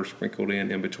that order sprinkled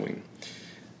in between.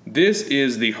 This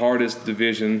is the hardest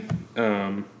division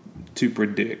to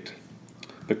predict,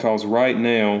 because right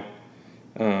now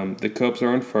the Cubs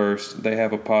are in first. They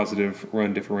have a positive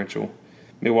run differential.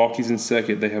 Milwaukee's in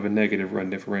second. They have a negative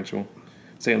run differential.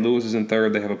 St. Louis is in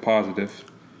third. They have a positive.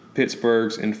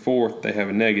 Pittsburgh's in fourth. They have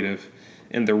a negative.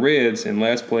 And the Reds in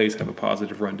last place have a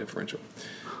positive run differential.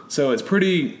 So it's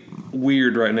pretty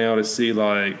weird right now to see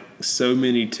like so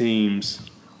many teams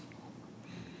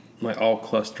like all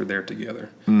clustered there together.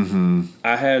 Mm-hmm.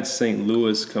 I had St.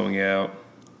 Louis coming out.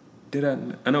 Did I?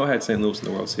 I know I had St. Louis in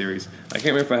the World Series. I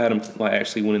can't remember if I had them like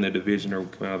actually winning the division or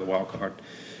coming out of the wild card.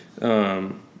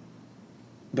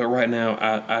 But right now,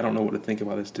 I don't know what to think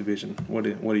about this division. What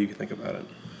do you think about it?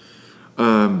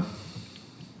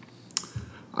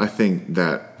 I think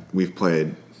that we've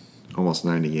played almost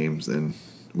 90 games, and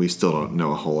we still don't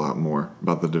know a whole lot more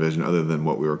about the division other than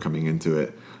what we were coming into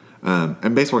it.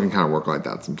 And baseball can kind of work like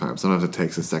that sometimes. Sometimes it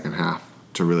takes the second half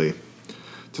to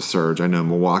surge. I know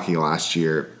Milwaukee last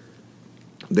year,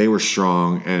 they were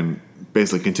strong and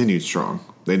basically continued strong.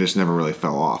 They just never really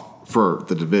fell off for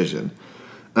the division.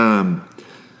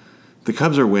 The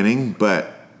Cubs are winning,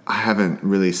 but I haven't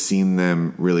really seen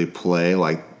them really play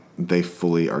like they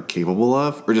fully are capable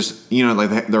of, or just,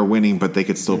 like they're winning, but they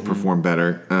could still perform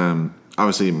better.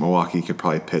 Obviously, Milwaukee could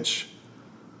probably pitch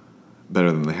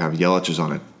better than they have. Yelich is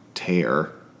on a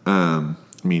tear.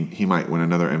 He might win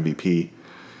another MVP.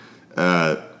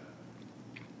 I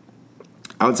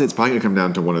would say it's probably going to come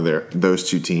down to one of those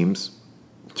two teams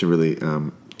to really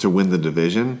to win the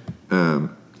division.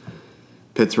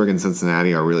 Pittsburgh and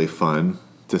Cincinnati are really fun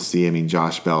to see.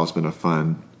 Josh Bell has been a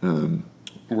fun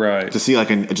right to see, like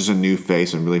just a new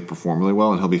face and really perform really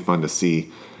well, and he'll be fun to see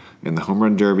in the home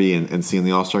run derby and see in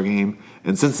the All-Star game.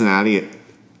 And Cincinnati,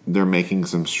 they're making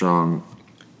some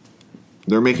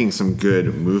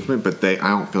good movement, but I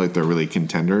don't feel like they're really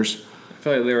contenders. I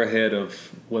feel like they're ahead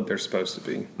of what they're supposed to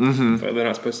be. Mm-hmm. I feel like they're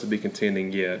not supposed to be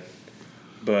contending yet,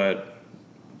 but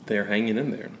they're hanging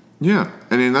in there. Yeah,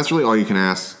 and that's really all you can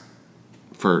ask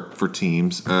for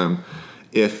teams.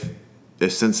 If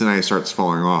Cincinnati starts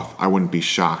falling off, I wouldn't be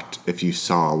shocked if you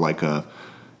saw like a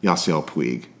Yasiel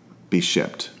Puig be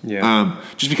shipped. Yeah.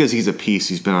 Just because he's a piece,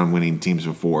 he's been on winning teams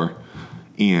before,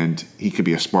 and he could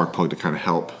be a spark plug to kind of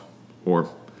help, or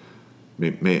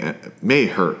may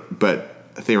hurt,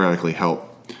 but theoretically help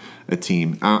a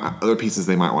team. Other pieces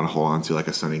they might want to hold on to, like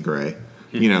a Sonny Gray,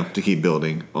 to keep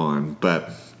building on.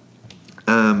 But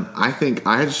I think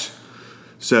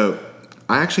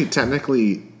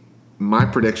technically, my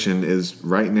prediction is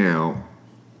right now,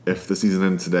 if the season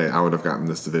ended today, I would have gotten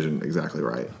this division exactly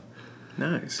right.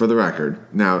 Nice. For the record.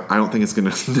 Now, I don't think it's going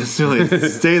to necessarily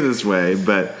stay this way,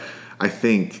 but I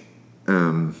think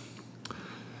the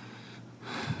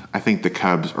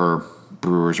Cubs or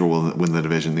Brewers will win the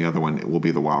division. The other one will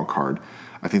be the wild card.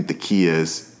 I think the key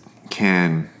is,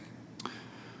 can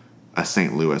a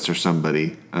St. Louis or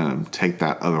somebody take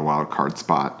that other wild card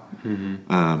spot?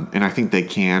 Mm-hmm. And I think they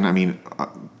can.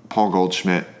 Paul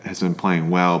Goldschmidt has been playing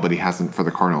well, but he hasn't for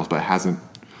the Cardinals, but hasn't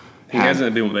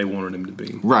been what they wanted him to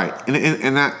be. Right.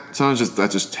 And that sometimes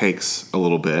that just takes a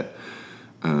little bit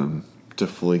to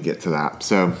fully get to that.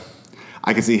 So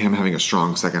I can see him having a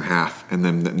strong second half and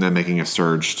then making a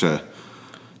surge to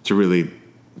really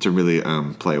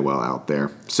play well out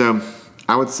there. So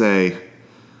I would say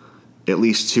at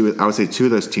least two. I would say two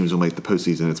of those teams will make the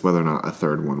postseason. It's whether or not a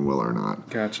third one will or not.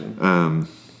 Gotcha.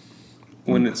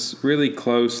 When it's really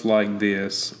close like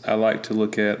this, I like to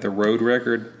look at the road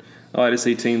record. I like to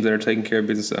see teams that are taking care of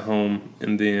business at home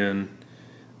and then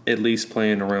at least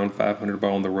playing around 500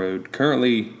 ball on the road.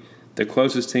 Currently, the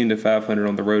closest team to 500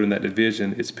 on the road in that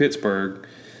division is Pittsburgh.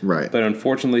 Right. But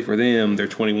unfortunately for them, they're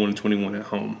 21-21 at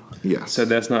home. Yes. So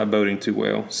that's not boding too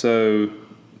well. So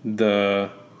the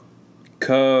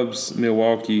Cubs,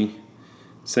 Milwaukee,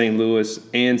 St. Louis,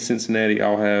 and Cincinnati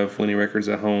all have winning records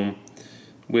at home,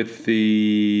 with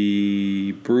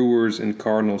the Brewers and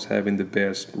Cardinals having the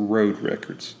best road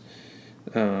records.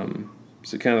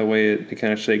 So kind of the way it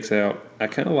kind of shakes out, I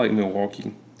kind of like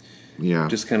Milwaukee. Yeah.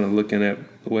 Just kind of looking at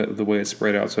the way it's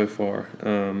spread out so far.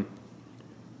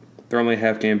 They're only a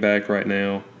half game back right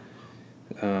now.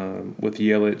 With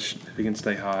Yelich, if he can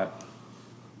stay hot,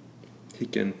 he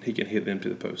can hit them to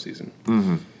the postseason.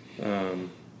 Mm-hmm.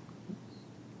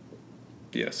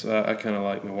 Yes, I kind of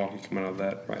like Milwaukee coming out of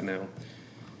that right now.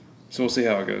 So we'll see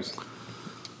how it goes.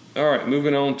 All right,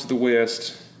 moving on to the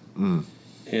West.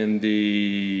 In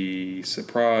the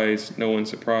no one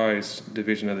surprised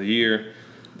division of the year,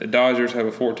 the Dodgers have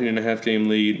a 14.5 game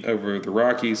lead over the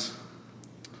Rockies.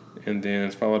 And then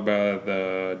it's followed by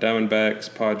the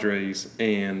Diamondbacks, Padres,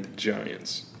 and the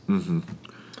Giants. Mm-hmm.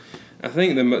 I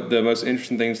think the most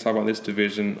interesting things to talk about this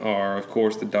division are, of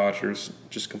course, the Dodgers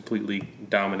just completely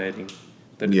dominating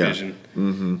the division. Yeah.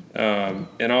 Mm-hmm.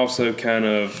 And also kind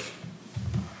of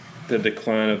the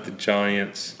decline of the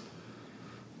Giants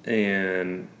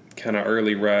and kind of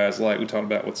early rise, like we talked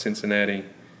about with Cincinnati,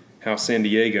 how San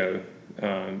Diego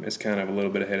is kind of a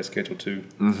little bit ahead of schedule too.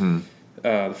 Mm-hmm.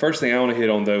 The first thing I want to hit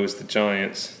on, though, is the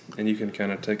Giants, and you can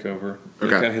kind of take over. Okay.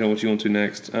 You kind of hit on what you want to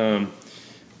next. The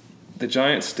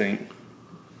Giants stink.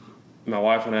 My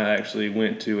wife and I actually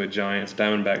went to a Giants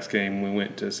Diamondbacks game. We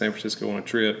went to San Francisco on a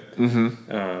trip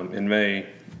in May,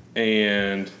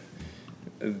 and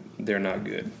they're not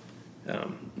good,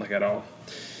 like at all.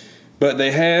 But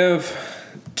they have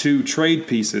 2 trade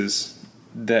pieces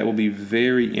that will be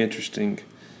very interesting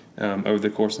over the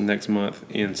course of next month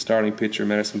in starting pitcher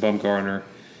Madison Bumgarner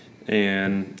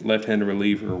and left-handed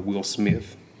reliever Will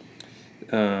Smith.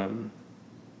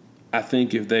 I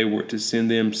think if they were to send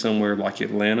them somewhere like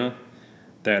Atlanta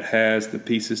that has the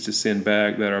pieces to send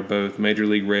back that are both major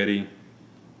league ready,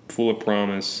 full of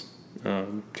promise,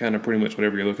 kind of pretty much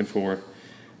whatever you're looking for,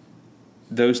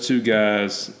 those 2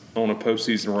 guys on a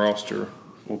postseason roster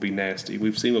will be nasty.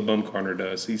 We've seen what Bumgarner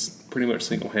does. He's pretty much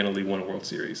single-handedly won a World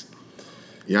Series.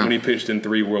 Yeah. When he pitched in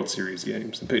 3 World Series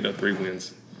games and picked up 3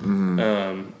 wins. Mm-hmm.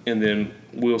 And then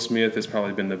Will Smith has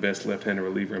probably been the best left-handed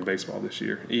reliever in baseball this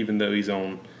year, even though he's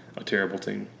on a terrible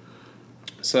team.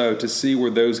 So to see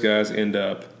where those guys end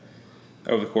up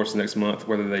over the course of next month,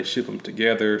 whether they ship them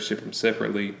together, ship them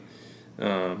separately,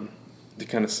 to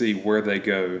kind of see where they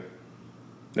go,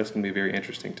 that's going to be very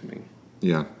interesting to me.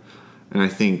 Yeah. And I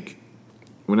think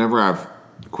whenever I've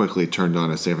quickly turned on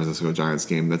a San Francisco Giants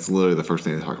game, that's literally the first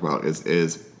thing they talk about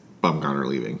is Bumgarner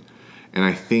leaving. And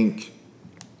I think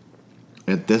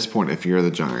at this point, if you're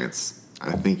the Giants,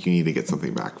 I think you need to get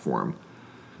something back for him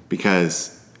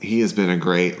because he has been a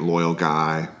great, loyal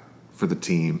guy for the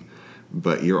team,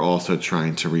 but you're also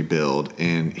trying to rebuild.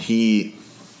 And he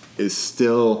is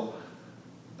still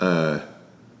a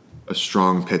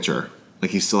strong pitcher. Like,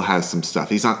 he still has some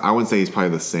stuff. He's not. I wouldn't say he's probably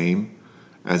the same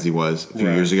as he was a few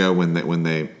years ago when they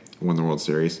won the World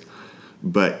Series,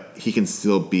 but he can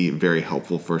still be very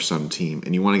helpful for some team.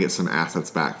 And you want to get some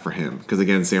assets back for him because,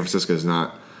 again, San Francisco is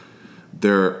not.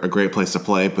 They're a great place to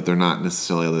play, but they're not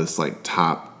necessarily this like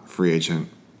top free agent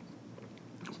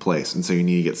place, and so you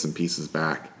need to get some pieces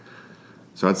back.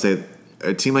 So I'd say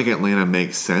a team like Atlanta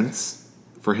makes sense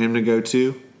for him to go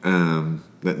to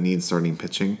that needs starting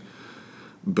pitching.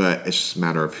 But it's just a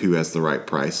matter of who has the right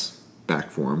price back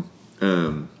for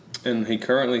him. And he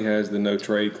currently has the no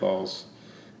trade clause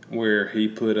where he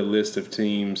put a list of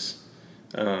teams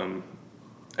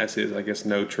as his, I guess,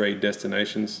 no trade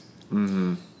destinations.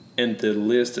 Mm-hmm. And the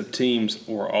list of teams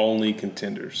were only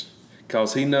contenders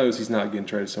because he knows he's not getting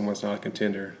traded somewhere that's not a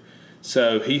contender.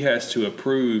 So he has to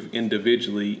approve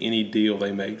individually any deal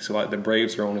they make. So, like, the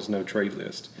Braves are on his no trade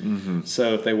list. Mm-hmm.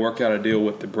 So if they work out a deal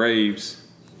with the Braves,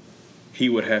 he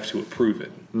would have to approve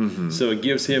it. Mm-hmm. So it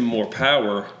gives him more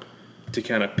power to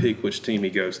kind of pick which team he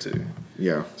goes to.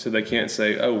 Yeah. So they can't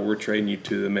say, oh, we're trading you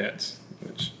to the Mets,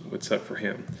 which would suck for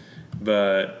him.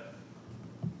 But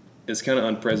it's kind of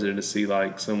unprecedented to see,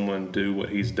 like, someone do what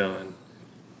he's done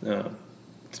to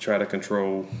try to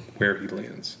control where he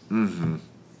lands. Mm-hmm.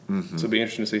 Mm-hmm. So it'll be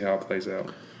interesting to see how it plays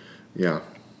out. Yeah.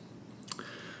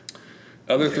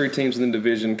 Other 3 teams in the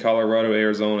division, Colorado,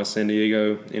 Arizona, San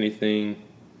Diego, anything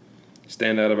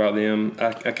stand out about them?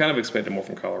 I kind of expected more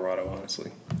from Colorado,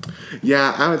 honestly.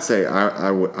 Yeah, I would say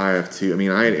I have too. I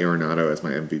mean, I had Arenado as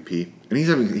my MVP, and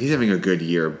he's having a good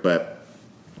year, but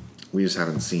we just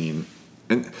haven't seen.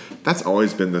 And that's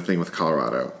always been the thing with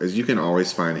Colorado is you can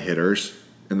always find hitters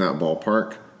in that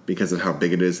ballpark because of how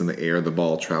big it is in the air. The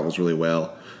ball travels really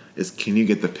well. Is can you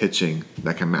get the pitching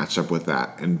that can match up with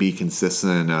that and be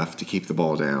consistent enough to keep the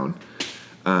ball down?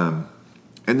 And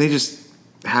they just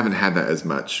haven't had that as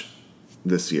much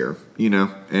this year,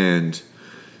 and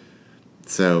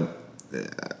so,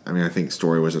 I mean, I think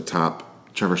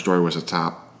Trevor Story was a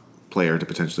top player to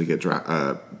potentially get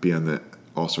be on the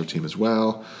All-Star team as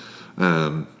well.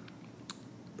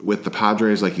 With the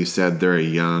Padres, like you said, they're a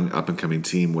young, up-and-coming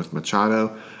team with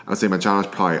Machado. I would say Machado's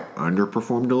probably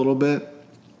underperformed a little bit.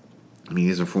 I mean,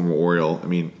 he's a former Oriole. I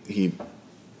mean, he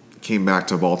came back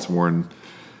to Baltimore and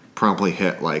promptly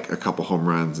hit like a couple home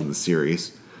runs in the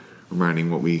series, reminding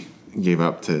what we gave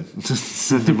up to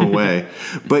send him away.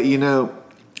 But,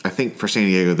 I think for San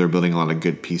Diego, they're building a lot of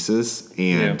good pieces,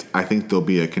 and I think they'll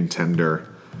be a contender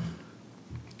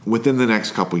within the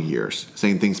next couple years.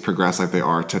 Saying things progress like they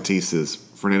are,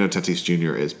 Fernando Tatis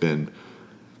Jr.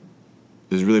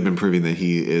 has really been proving that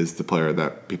he is the player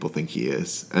that people think he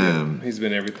is. He's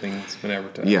been everything that's been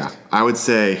advertised. Yeah, I would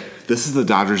say this is the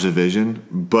Dodgers division,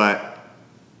 but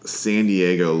San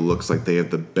Diego looks like they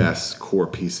have the best core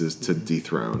pieces to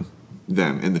dethrone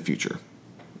them in the future.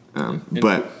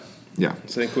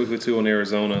 Saying quickly, too, on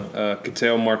Arizona,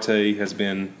 Ketel Marte has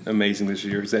been amazing this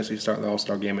year. He's actually starting the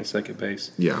All-Star game at second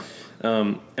base. Yeah.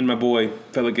 And my boy,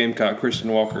 fellow Gamecock, Christian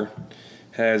Walker,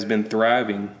 has been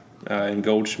thriving in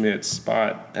Goldschmidt's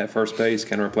spot at first base,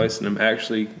 kind of replacing him,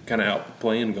 actually kind of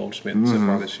outplaying Goldschmidt so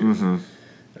far this year.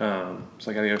 So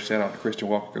I got to give a shout out to Christian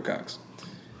Walker, go Cox.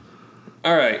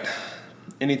 All right.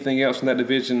 Anything else from that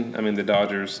division? I mean, the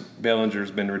Dodgers,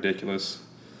 Bellinger's been ridiculous.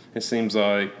 It seems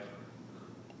like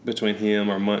between him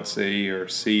or Muncy or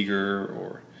Seager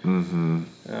or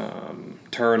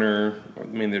Turner, I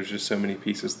mean, there's just so many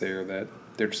pieces there that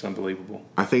they're just unbelievable.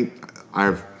 I think I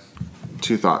have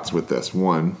two thoughts with this.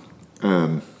 One,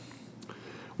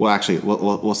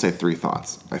 we'll say three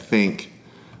thoughts. I think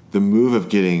the move of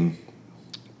getting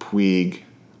Puig,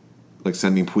 like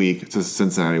sending Puig to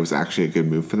Cincinnati, was actually a good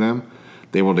move for them.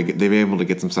 They've been able to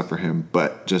get some stuff for him,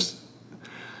 but just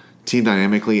team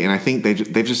dynamically, and I think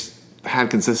they've just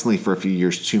had consistently for a few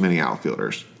years too many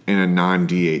outfielders in a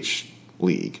non-DH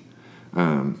league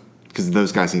because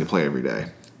those guys need to play every day,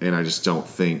 and I just don't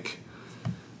think.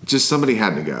 Just somebody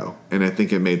had to go, and I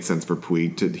think it made sense for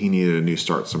Puig. He needed a new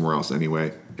start somewhere else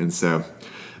anyway. And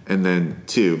then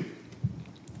two,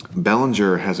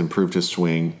 Bellinger has improved his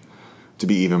swing to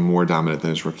be even more dominant than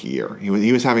his rookie year.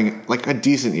 He was having like a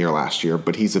decent year last year,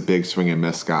 but he's a big swing and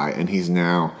miss guy, and he's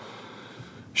now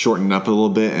shortened up a little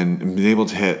bit and been able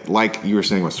to hit, like you were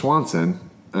saying with Swanson,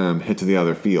 hit to the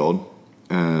other field.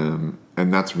 And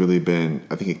that's really been,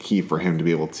 I think, a key for him to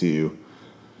be able to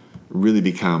really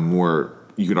become more.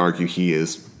 You could argue he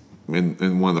is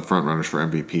in one of the front runners for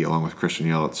MVP, along with Christian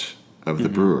Yelich of the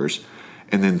Brewers.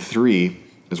 And then three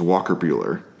is Walker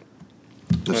Buehler,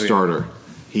 the starter.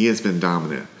 He has been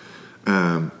dominant.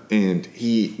 And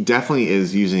he definitely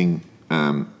is using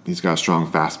he's got a strong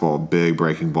fastball, big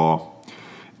breaking ball.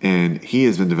 And he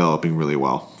has been developing really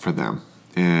well for them.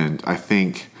 And I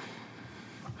think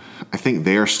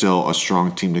they are still a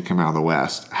strong team to come out of the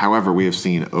West. However, we have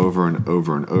seen over and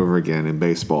over and over again in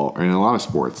baseball or in a lot of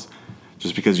sports,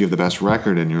 just because you have the best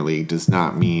record in your league does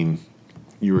not mean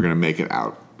you were going to make it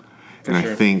out. And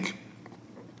sure.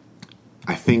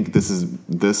 I think this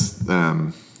it's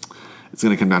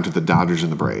going to come down to the Dodgers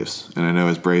and the Braves. And I know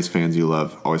as Braves fans, you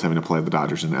love always having to play the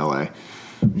Dodgers in LA,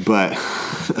 but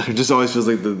it just always feels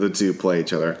like the two play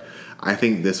each other. I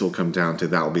think this will come down to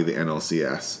that will be the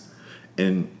NLCS.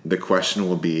 And the question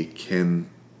will be, can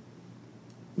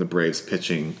the Braves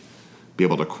pitching be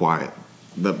able to quiet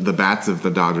the bats of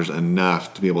the Dodgers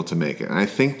enough to be able to make it? And I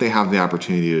think they have the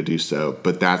opportunity to do so,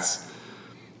 but that's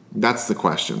the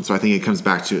question. So I think it comes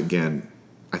back to, again,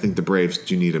 I think the Braves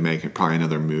do need to make probably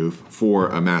another move for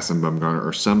a Madison Bumgarner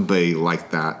or somebody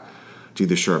like that to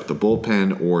either shore up the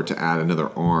bullpen or to add another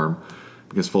arm,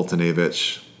 because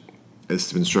Fultonavich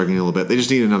has been struggling a little bit. They just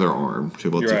need another arm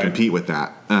to be able to compete with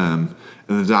that. And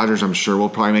the Dodgers, I'm sure, will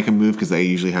probably make a move because they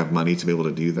usually have money to be able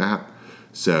to do that.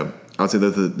 So I would say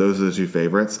those are the two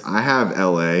favorites. I have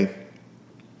LA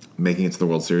making it to the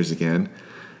World Series again.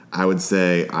 I would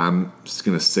say I'm just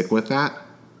going to stick with that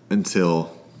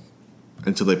until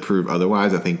they prove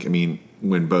otherwise. I think,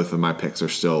 when both of my picks are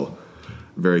still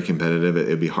very competitive,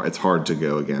 it'd be hard. It's hard to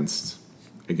go against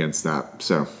that.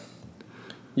 So.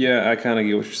 Yeah, I kind of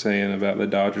get what you're saying about the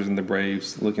Dodgers and the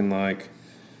Braves looking like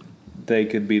they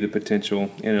could be the potential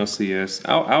NLCS.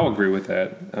 I'll agree with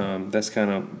that. That's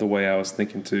kind of the way I was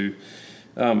thinking too.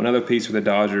 Another piece for the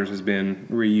Dodgers has been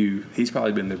Ryu. He's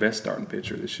probably been their best starting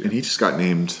pitcher this year. And he just got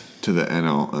named to the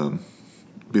NL,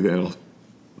 be the NL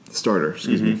starter,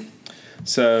 excuse me.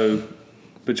 So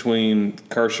between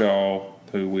Kershaw,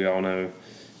 who we all know,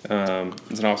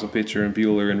 is an awesome pitcher, and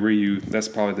Buehler and Ryu, that's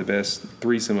probably the best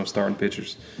threesome of starting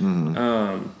pitchers.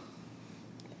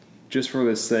 Just for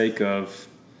the sake of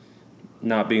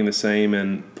not being the same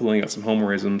and pulling out some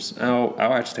homerisms, I'll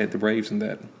actually take the Braves in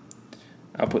that.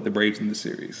 I'll put the Braves in the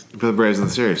series. Put the Braves in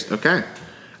the series. Okay.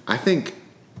 I think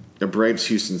a Braves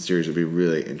Houston series would be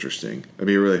really interesting. I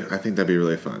think that'd be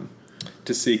really fun.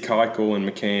 To see Keuchel and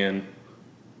McCann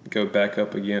go back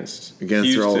up against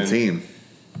Houston, their old team,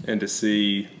 and to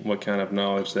see what kind of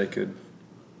knowledge they could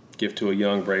give to a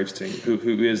young Braves team.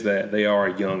 Who is that? They are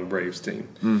a young Braves team.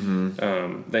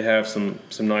 Mm-hmm. They have some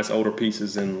nice older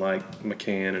pieces in like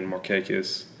McCann and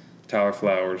Markakis, Tyler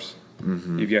Flowers.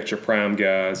 Mm-hmm. You've got your prime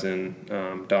guys in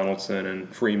Donaldson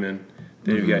and Freeman.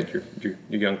 Then you've got your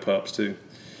young pups too.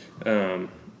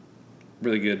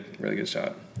 Really good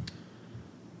shot.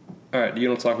 All right, do you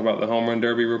want to talk about the home run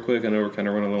derby real quick? I know we're kind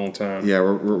of running a little time. Yeah,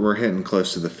 we're hitting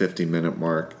close to the 50-minute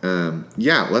mark.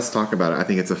 Yeah, let's talk about it. I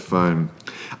think it's a fun.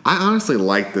 I honestly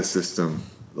like the system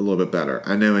a little bit better.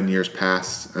 I know in years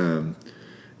past, I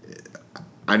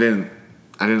didn't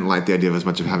like the idea of as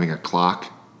much of having a clock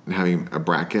and having a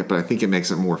bracket, but I think it makes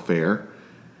it more fair.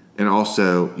 And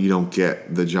also, you don't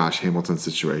get the Josh Hamilton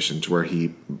situation to where he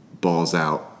balls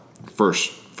out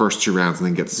first 2 rounds and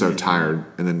then gets so tired,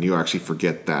 and then you actually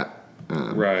forget that.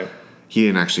 Right. He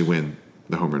didn't actually win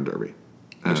the home run derby.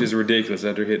 Which is ridiculous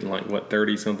after hitting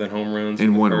 30-something home runs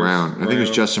in one round. I think it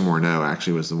was Justin Morneau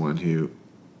actually was the one who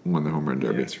won the home run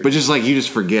derby. Yeah, but just you just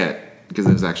forget because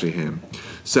it was actually him.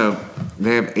 So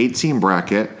they have 18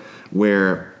 bracket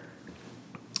where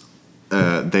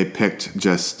they picked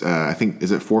just, I think,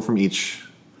 is it 4 from each?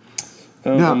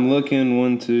 No. I'm looking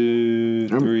 1, 2,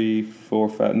 3, 4,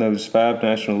 5. No, there's 5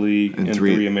 National League and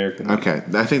 3 American League. Okay.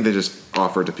 I think they just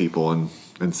offer it to people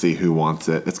and see who wants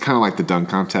it. It's kind of like the dunk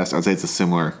contest. I'd say it's a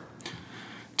similar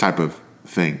type of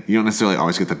thing. You don't necessarily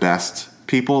always get the best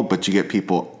people, but you get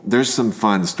people. There's some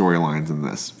fun storylines in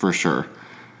this for sure.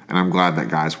 And I'm glad that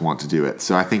guys want to do it.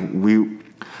 So I think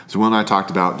so Will and I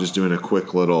talked about just doing a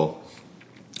quick little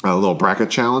bracket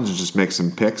challenge and just make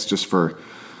some picks just for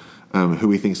who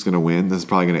we think is going to win. This is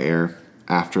probably going to air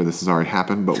after this has already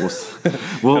happened, but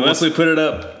unless we put it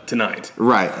up tonight,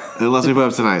 right? Unless we put it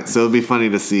up tonight, so it'll be funny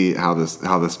to see how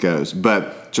this goes.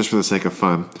 But just for the sake of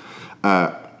fun,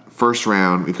 first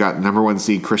round we've got number 1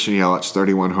 seed Christian Yelich,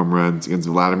 31 home runs against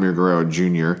Vladimir Guerrero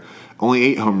Jr. Only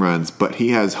 8 home runs, but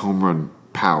he has home run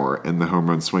power in the home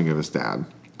run swing of his dad.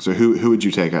 So who would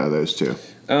you take out of those two?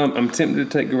 I'm tempted to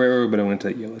take Guerrero, but I'm going to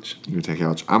take Yelich. You're going to take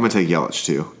Yelich? I'm going to take Yelich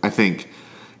too. I think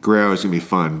Guerrero is going to be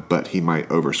fun, but he might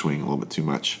overswing a little bit too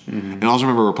much. Mm-hmm. And also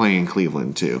remember we're playing in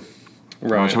Cleveland too.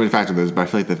 Right. I'm not sure how to factor those, but I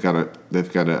feel like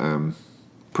they've got a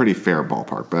pretty fair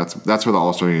ballpark. But that's where the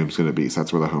All-Star game is going to be. So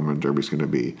that's where the home run derby is going to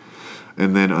be.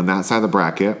 And then on that side of the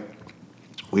bracket,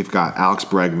 we've got Alex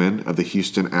Bregman of the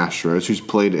Houston Astros, who's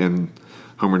played in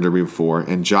home run derby before,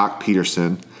 and Jock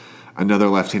Peterson, another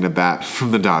left-handed bat from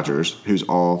the Dodgers, who's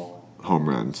all home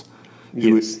runs.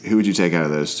 Yes. Who would you take out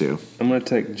of those two? I'm going to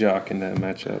take Jock in that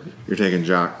matchup. You're taking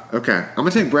Jock. Okay. I'm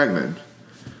going to take Bregman.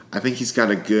 I think he's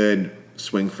got a good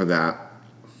swing for that.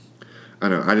 I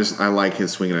know. I like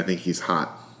his swing, and I think he's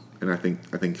hot. And I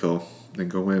think he'll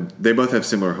win. They both have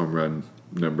similar home run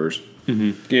numbers.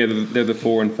 Mm-hmm. Yeah, they're the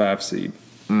 4 and 5 seed.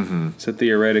 Mm-hmm. So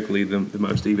theoretically, the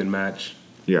most even match.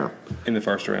 Yeah. In the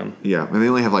first round. Yeah, and they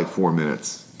only have 4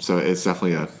 minutes, so it's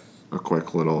definitely a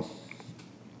quick little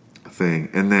thing.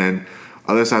 And then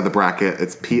other side of the bracket,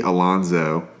 it's Pete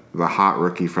Alonso, the hot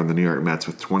rookie from the New York Mets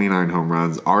with 29 home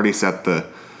runs, already set the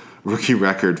rookie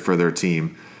record for their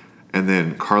team. And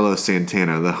then Carlos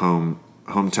Santana, the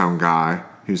hometown guy,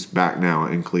 who's back now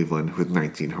in Cleveland with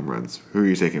 19 home runs. Who are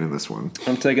you taking in this one?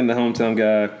 I'm taking the hometown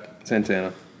guy,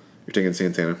 Santana. You're taking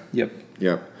Santana? Yep.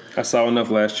 I saw enough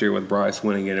last year with Bryce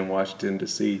winning it in Washington to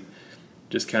see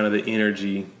just kind of the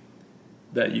energy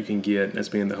that you can get as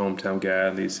being the hometown guy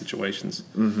in these situations.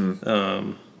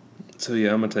 Mm-hmm. So,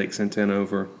 yeah, I'm going to take Santana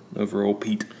over old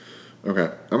Pete.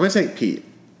 Okay. I'm going to take Pete.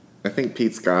 I think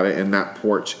Pete's got it. And that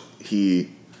porch,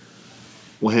 he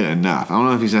will hit enough. I don't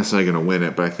know if he's necessarily going to win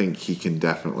it, but I think he can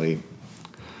definitely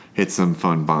hit some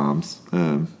fun bombs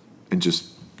and just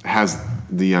has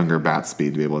the younger bat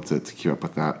speed to be able to keep up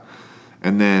with that.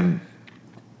 And then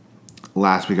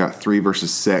last we got 3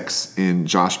 versus 6 in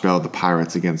Josh Bell, the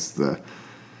Pirates, against the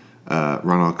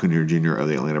Ronald Acuna Jr. of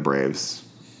the Atlanta Braves.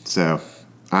 So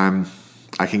I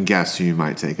can guess who you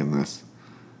might take in this.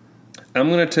 I'm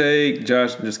going to take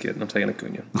Josh. Just kidding. I'm taking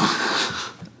Acuna.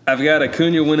 I've got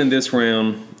Acuna winning this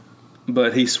round,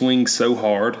 but he swings so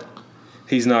hard,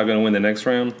 he's not going to win the next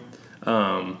round.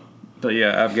 But,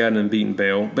 yeah, I've got him beating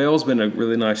Bell. Bell's been a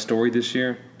really nice story this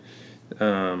year.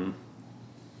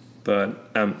 But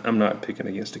I'm not picking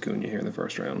against Acuna here in the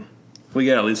first round. We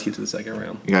got to at least get to the second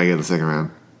round. You got to get to the second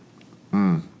round.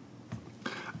 I'm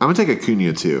going to take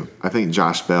Acuna, too. I think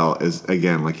Josh Bell is,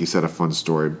 again, like you said, a fun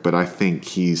story. But I think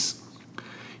he's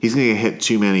going to hit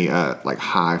too many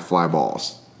high fly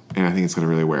balls. and I think it's going to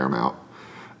really wear him out.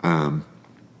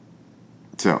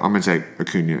 So I'm going to take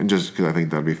Acuna, and just because I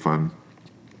think that'd be a fun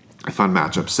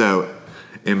matchup. So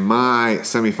in my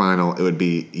semifinal, it would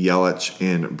be Yelich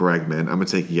and Bregman. I'm going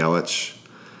to take Yelich.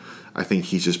 I think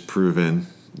he's just proven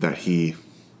that he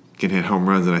can hit home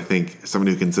runs, and I think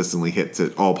somebody who consistently hits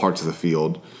at all parts of the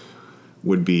field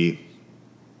would be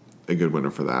a good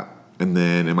winner for that. And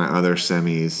then in my other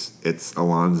semis, it's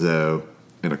Alonso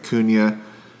and Acuna.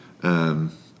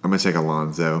 I'm going to take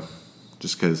Alonso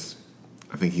just because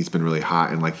I think he's been really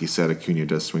hot. And like you said, Acuna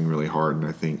does swing really hard. And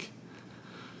I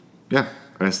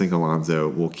just think Alonso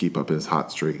will keep up his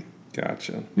hot streak.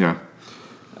 Gotcha. Yeah.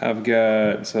 I've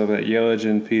got Yelich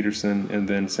and Peterson, and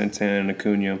then Santana and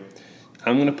Acuna.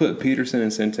 I'm going to put Peterson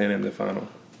and Santana in the final.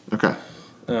 Okay.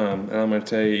 And I'm going to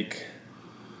take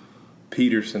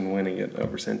Peterson winning it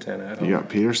over Santana at home. You got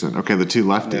Peterson. Okay, the two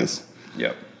lefties.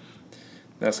 Yep.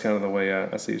 That's kind of the way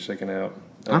I see it shaking out.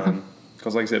 Okay.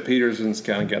 Because, like I said, Peterson's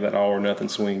kind of got that all-or-nothing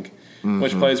swing,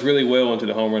 which plays really well into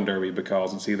the home run derby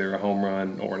because it's either a home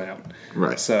run or an out.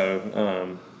 Right.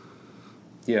 So,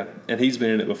 and he's been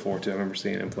in it before, too. I remember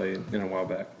seeing him play in a while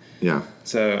back. Yeah.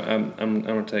 So, I'm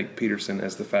going to take Peterson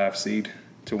as the 5 seed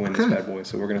to win this bad boy.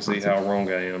 So, we're going to see how wrong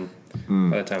I am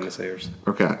by the time this airs.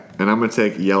 Okay. And I'm going to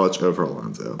take Yelich over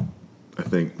Alonso. I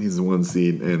think he's the 1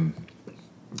 seed and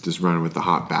just running with the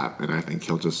hot bat, and I think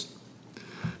he'll just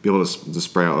be able to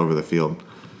spray all over the field.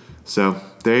 So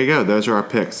there you go. Those are our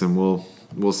picks, and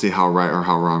we'll see how right or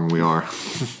how wrong we are.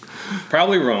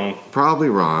 Probably wrong. Probably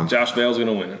wrong. Josh Bell's going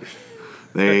to win it.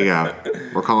 There you go.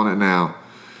 We're calling it now.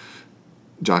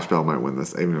 Josh Bell might win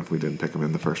this, even if we didn't pick him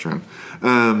in the first round.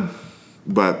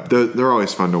 But they're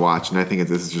always fun to watch, and I think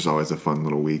this is just always a fun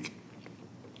little week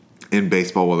in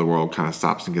baseball where the world kind of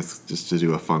stops and gets just to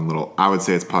do a fun little. I would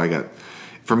say it's probably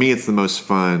for me, it's the most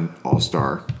fun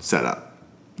All-Star setup.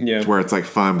 Yeah. It's where it's like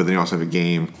fun, but then you also have a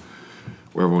game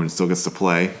where everyone still gets to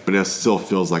play, but it still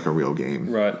feels like a real game.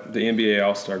 Right. The NBA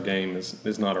All-Star game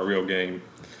is not a real game.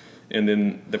 And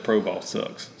then the Pro Bowl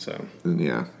sucks. So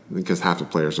Yeah, because half the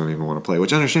players don't even want to play,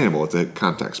 which is understandable. It's a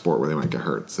contact sport where they might get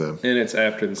hurt. So and it's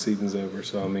after the season's over.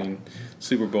 So, I mean,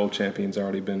 Super Bowl champions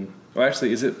already been – well,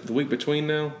 actually, is it the week between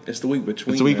now? It's the week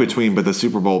between. It's the week between, but the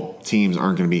Super Bowl teams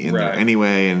aren't going to be in there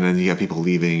anyway, and then you have people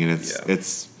leaving, and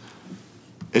it's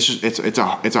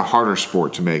a harder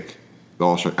sport to make the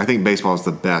All-Star. I think baseball is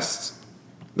the best.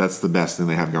 That's the best thing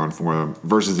they have going for them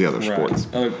versus the other sports.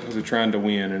 They're trying to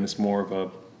win, and it's more of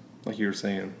a, like you were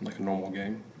saying, like a normal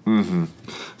game. Mm-hmm.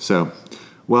 So,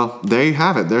 well, there you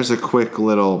have it. There's a quick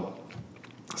little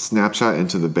snapshot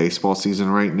into the baseball season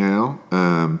right now.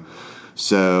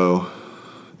 So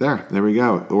there we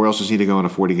go. The Orioles just need to go on a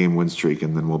 40-game win streak,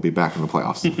 and then we'll be back in the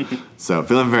playoffs. So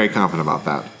feeling very confident about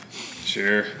that.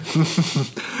 Sure.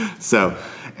 So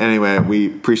anyway, we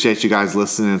appreciate you guys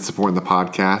listening and supporting the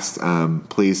podcast.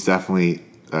 Please definitely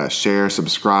share,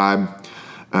 subscribe.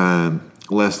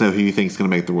 Let us know who you think is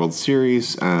going to make the World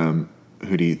Series. Who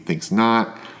do you think's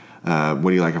not? What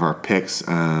do you like of our picks?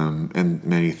 And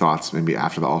many thoughts maybe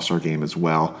after the All-Star game as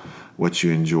well. What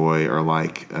you enjoy or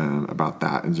like about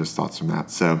that, and just thoughts from that.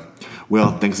 So,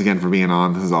 Will, thanks again for being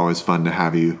on. This is always fun to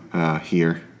have you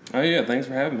here. Oh, yeah. Thanks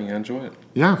for having me. I enjoy it.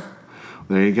 Yeah.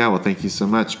 There you go. Well, thank you so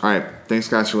much. All right. Thanks,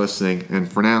 guys, for listening.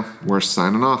 And for now, we're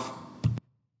signing off.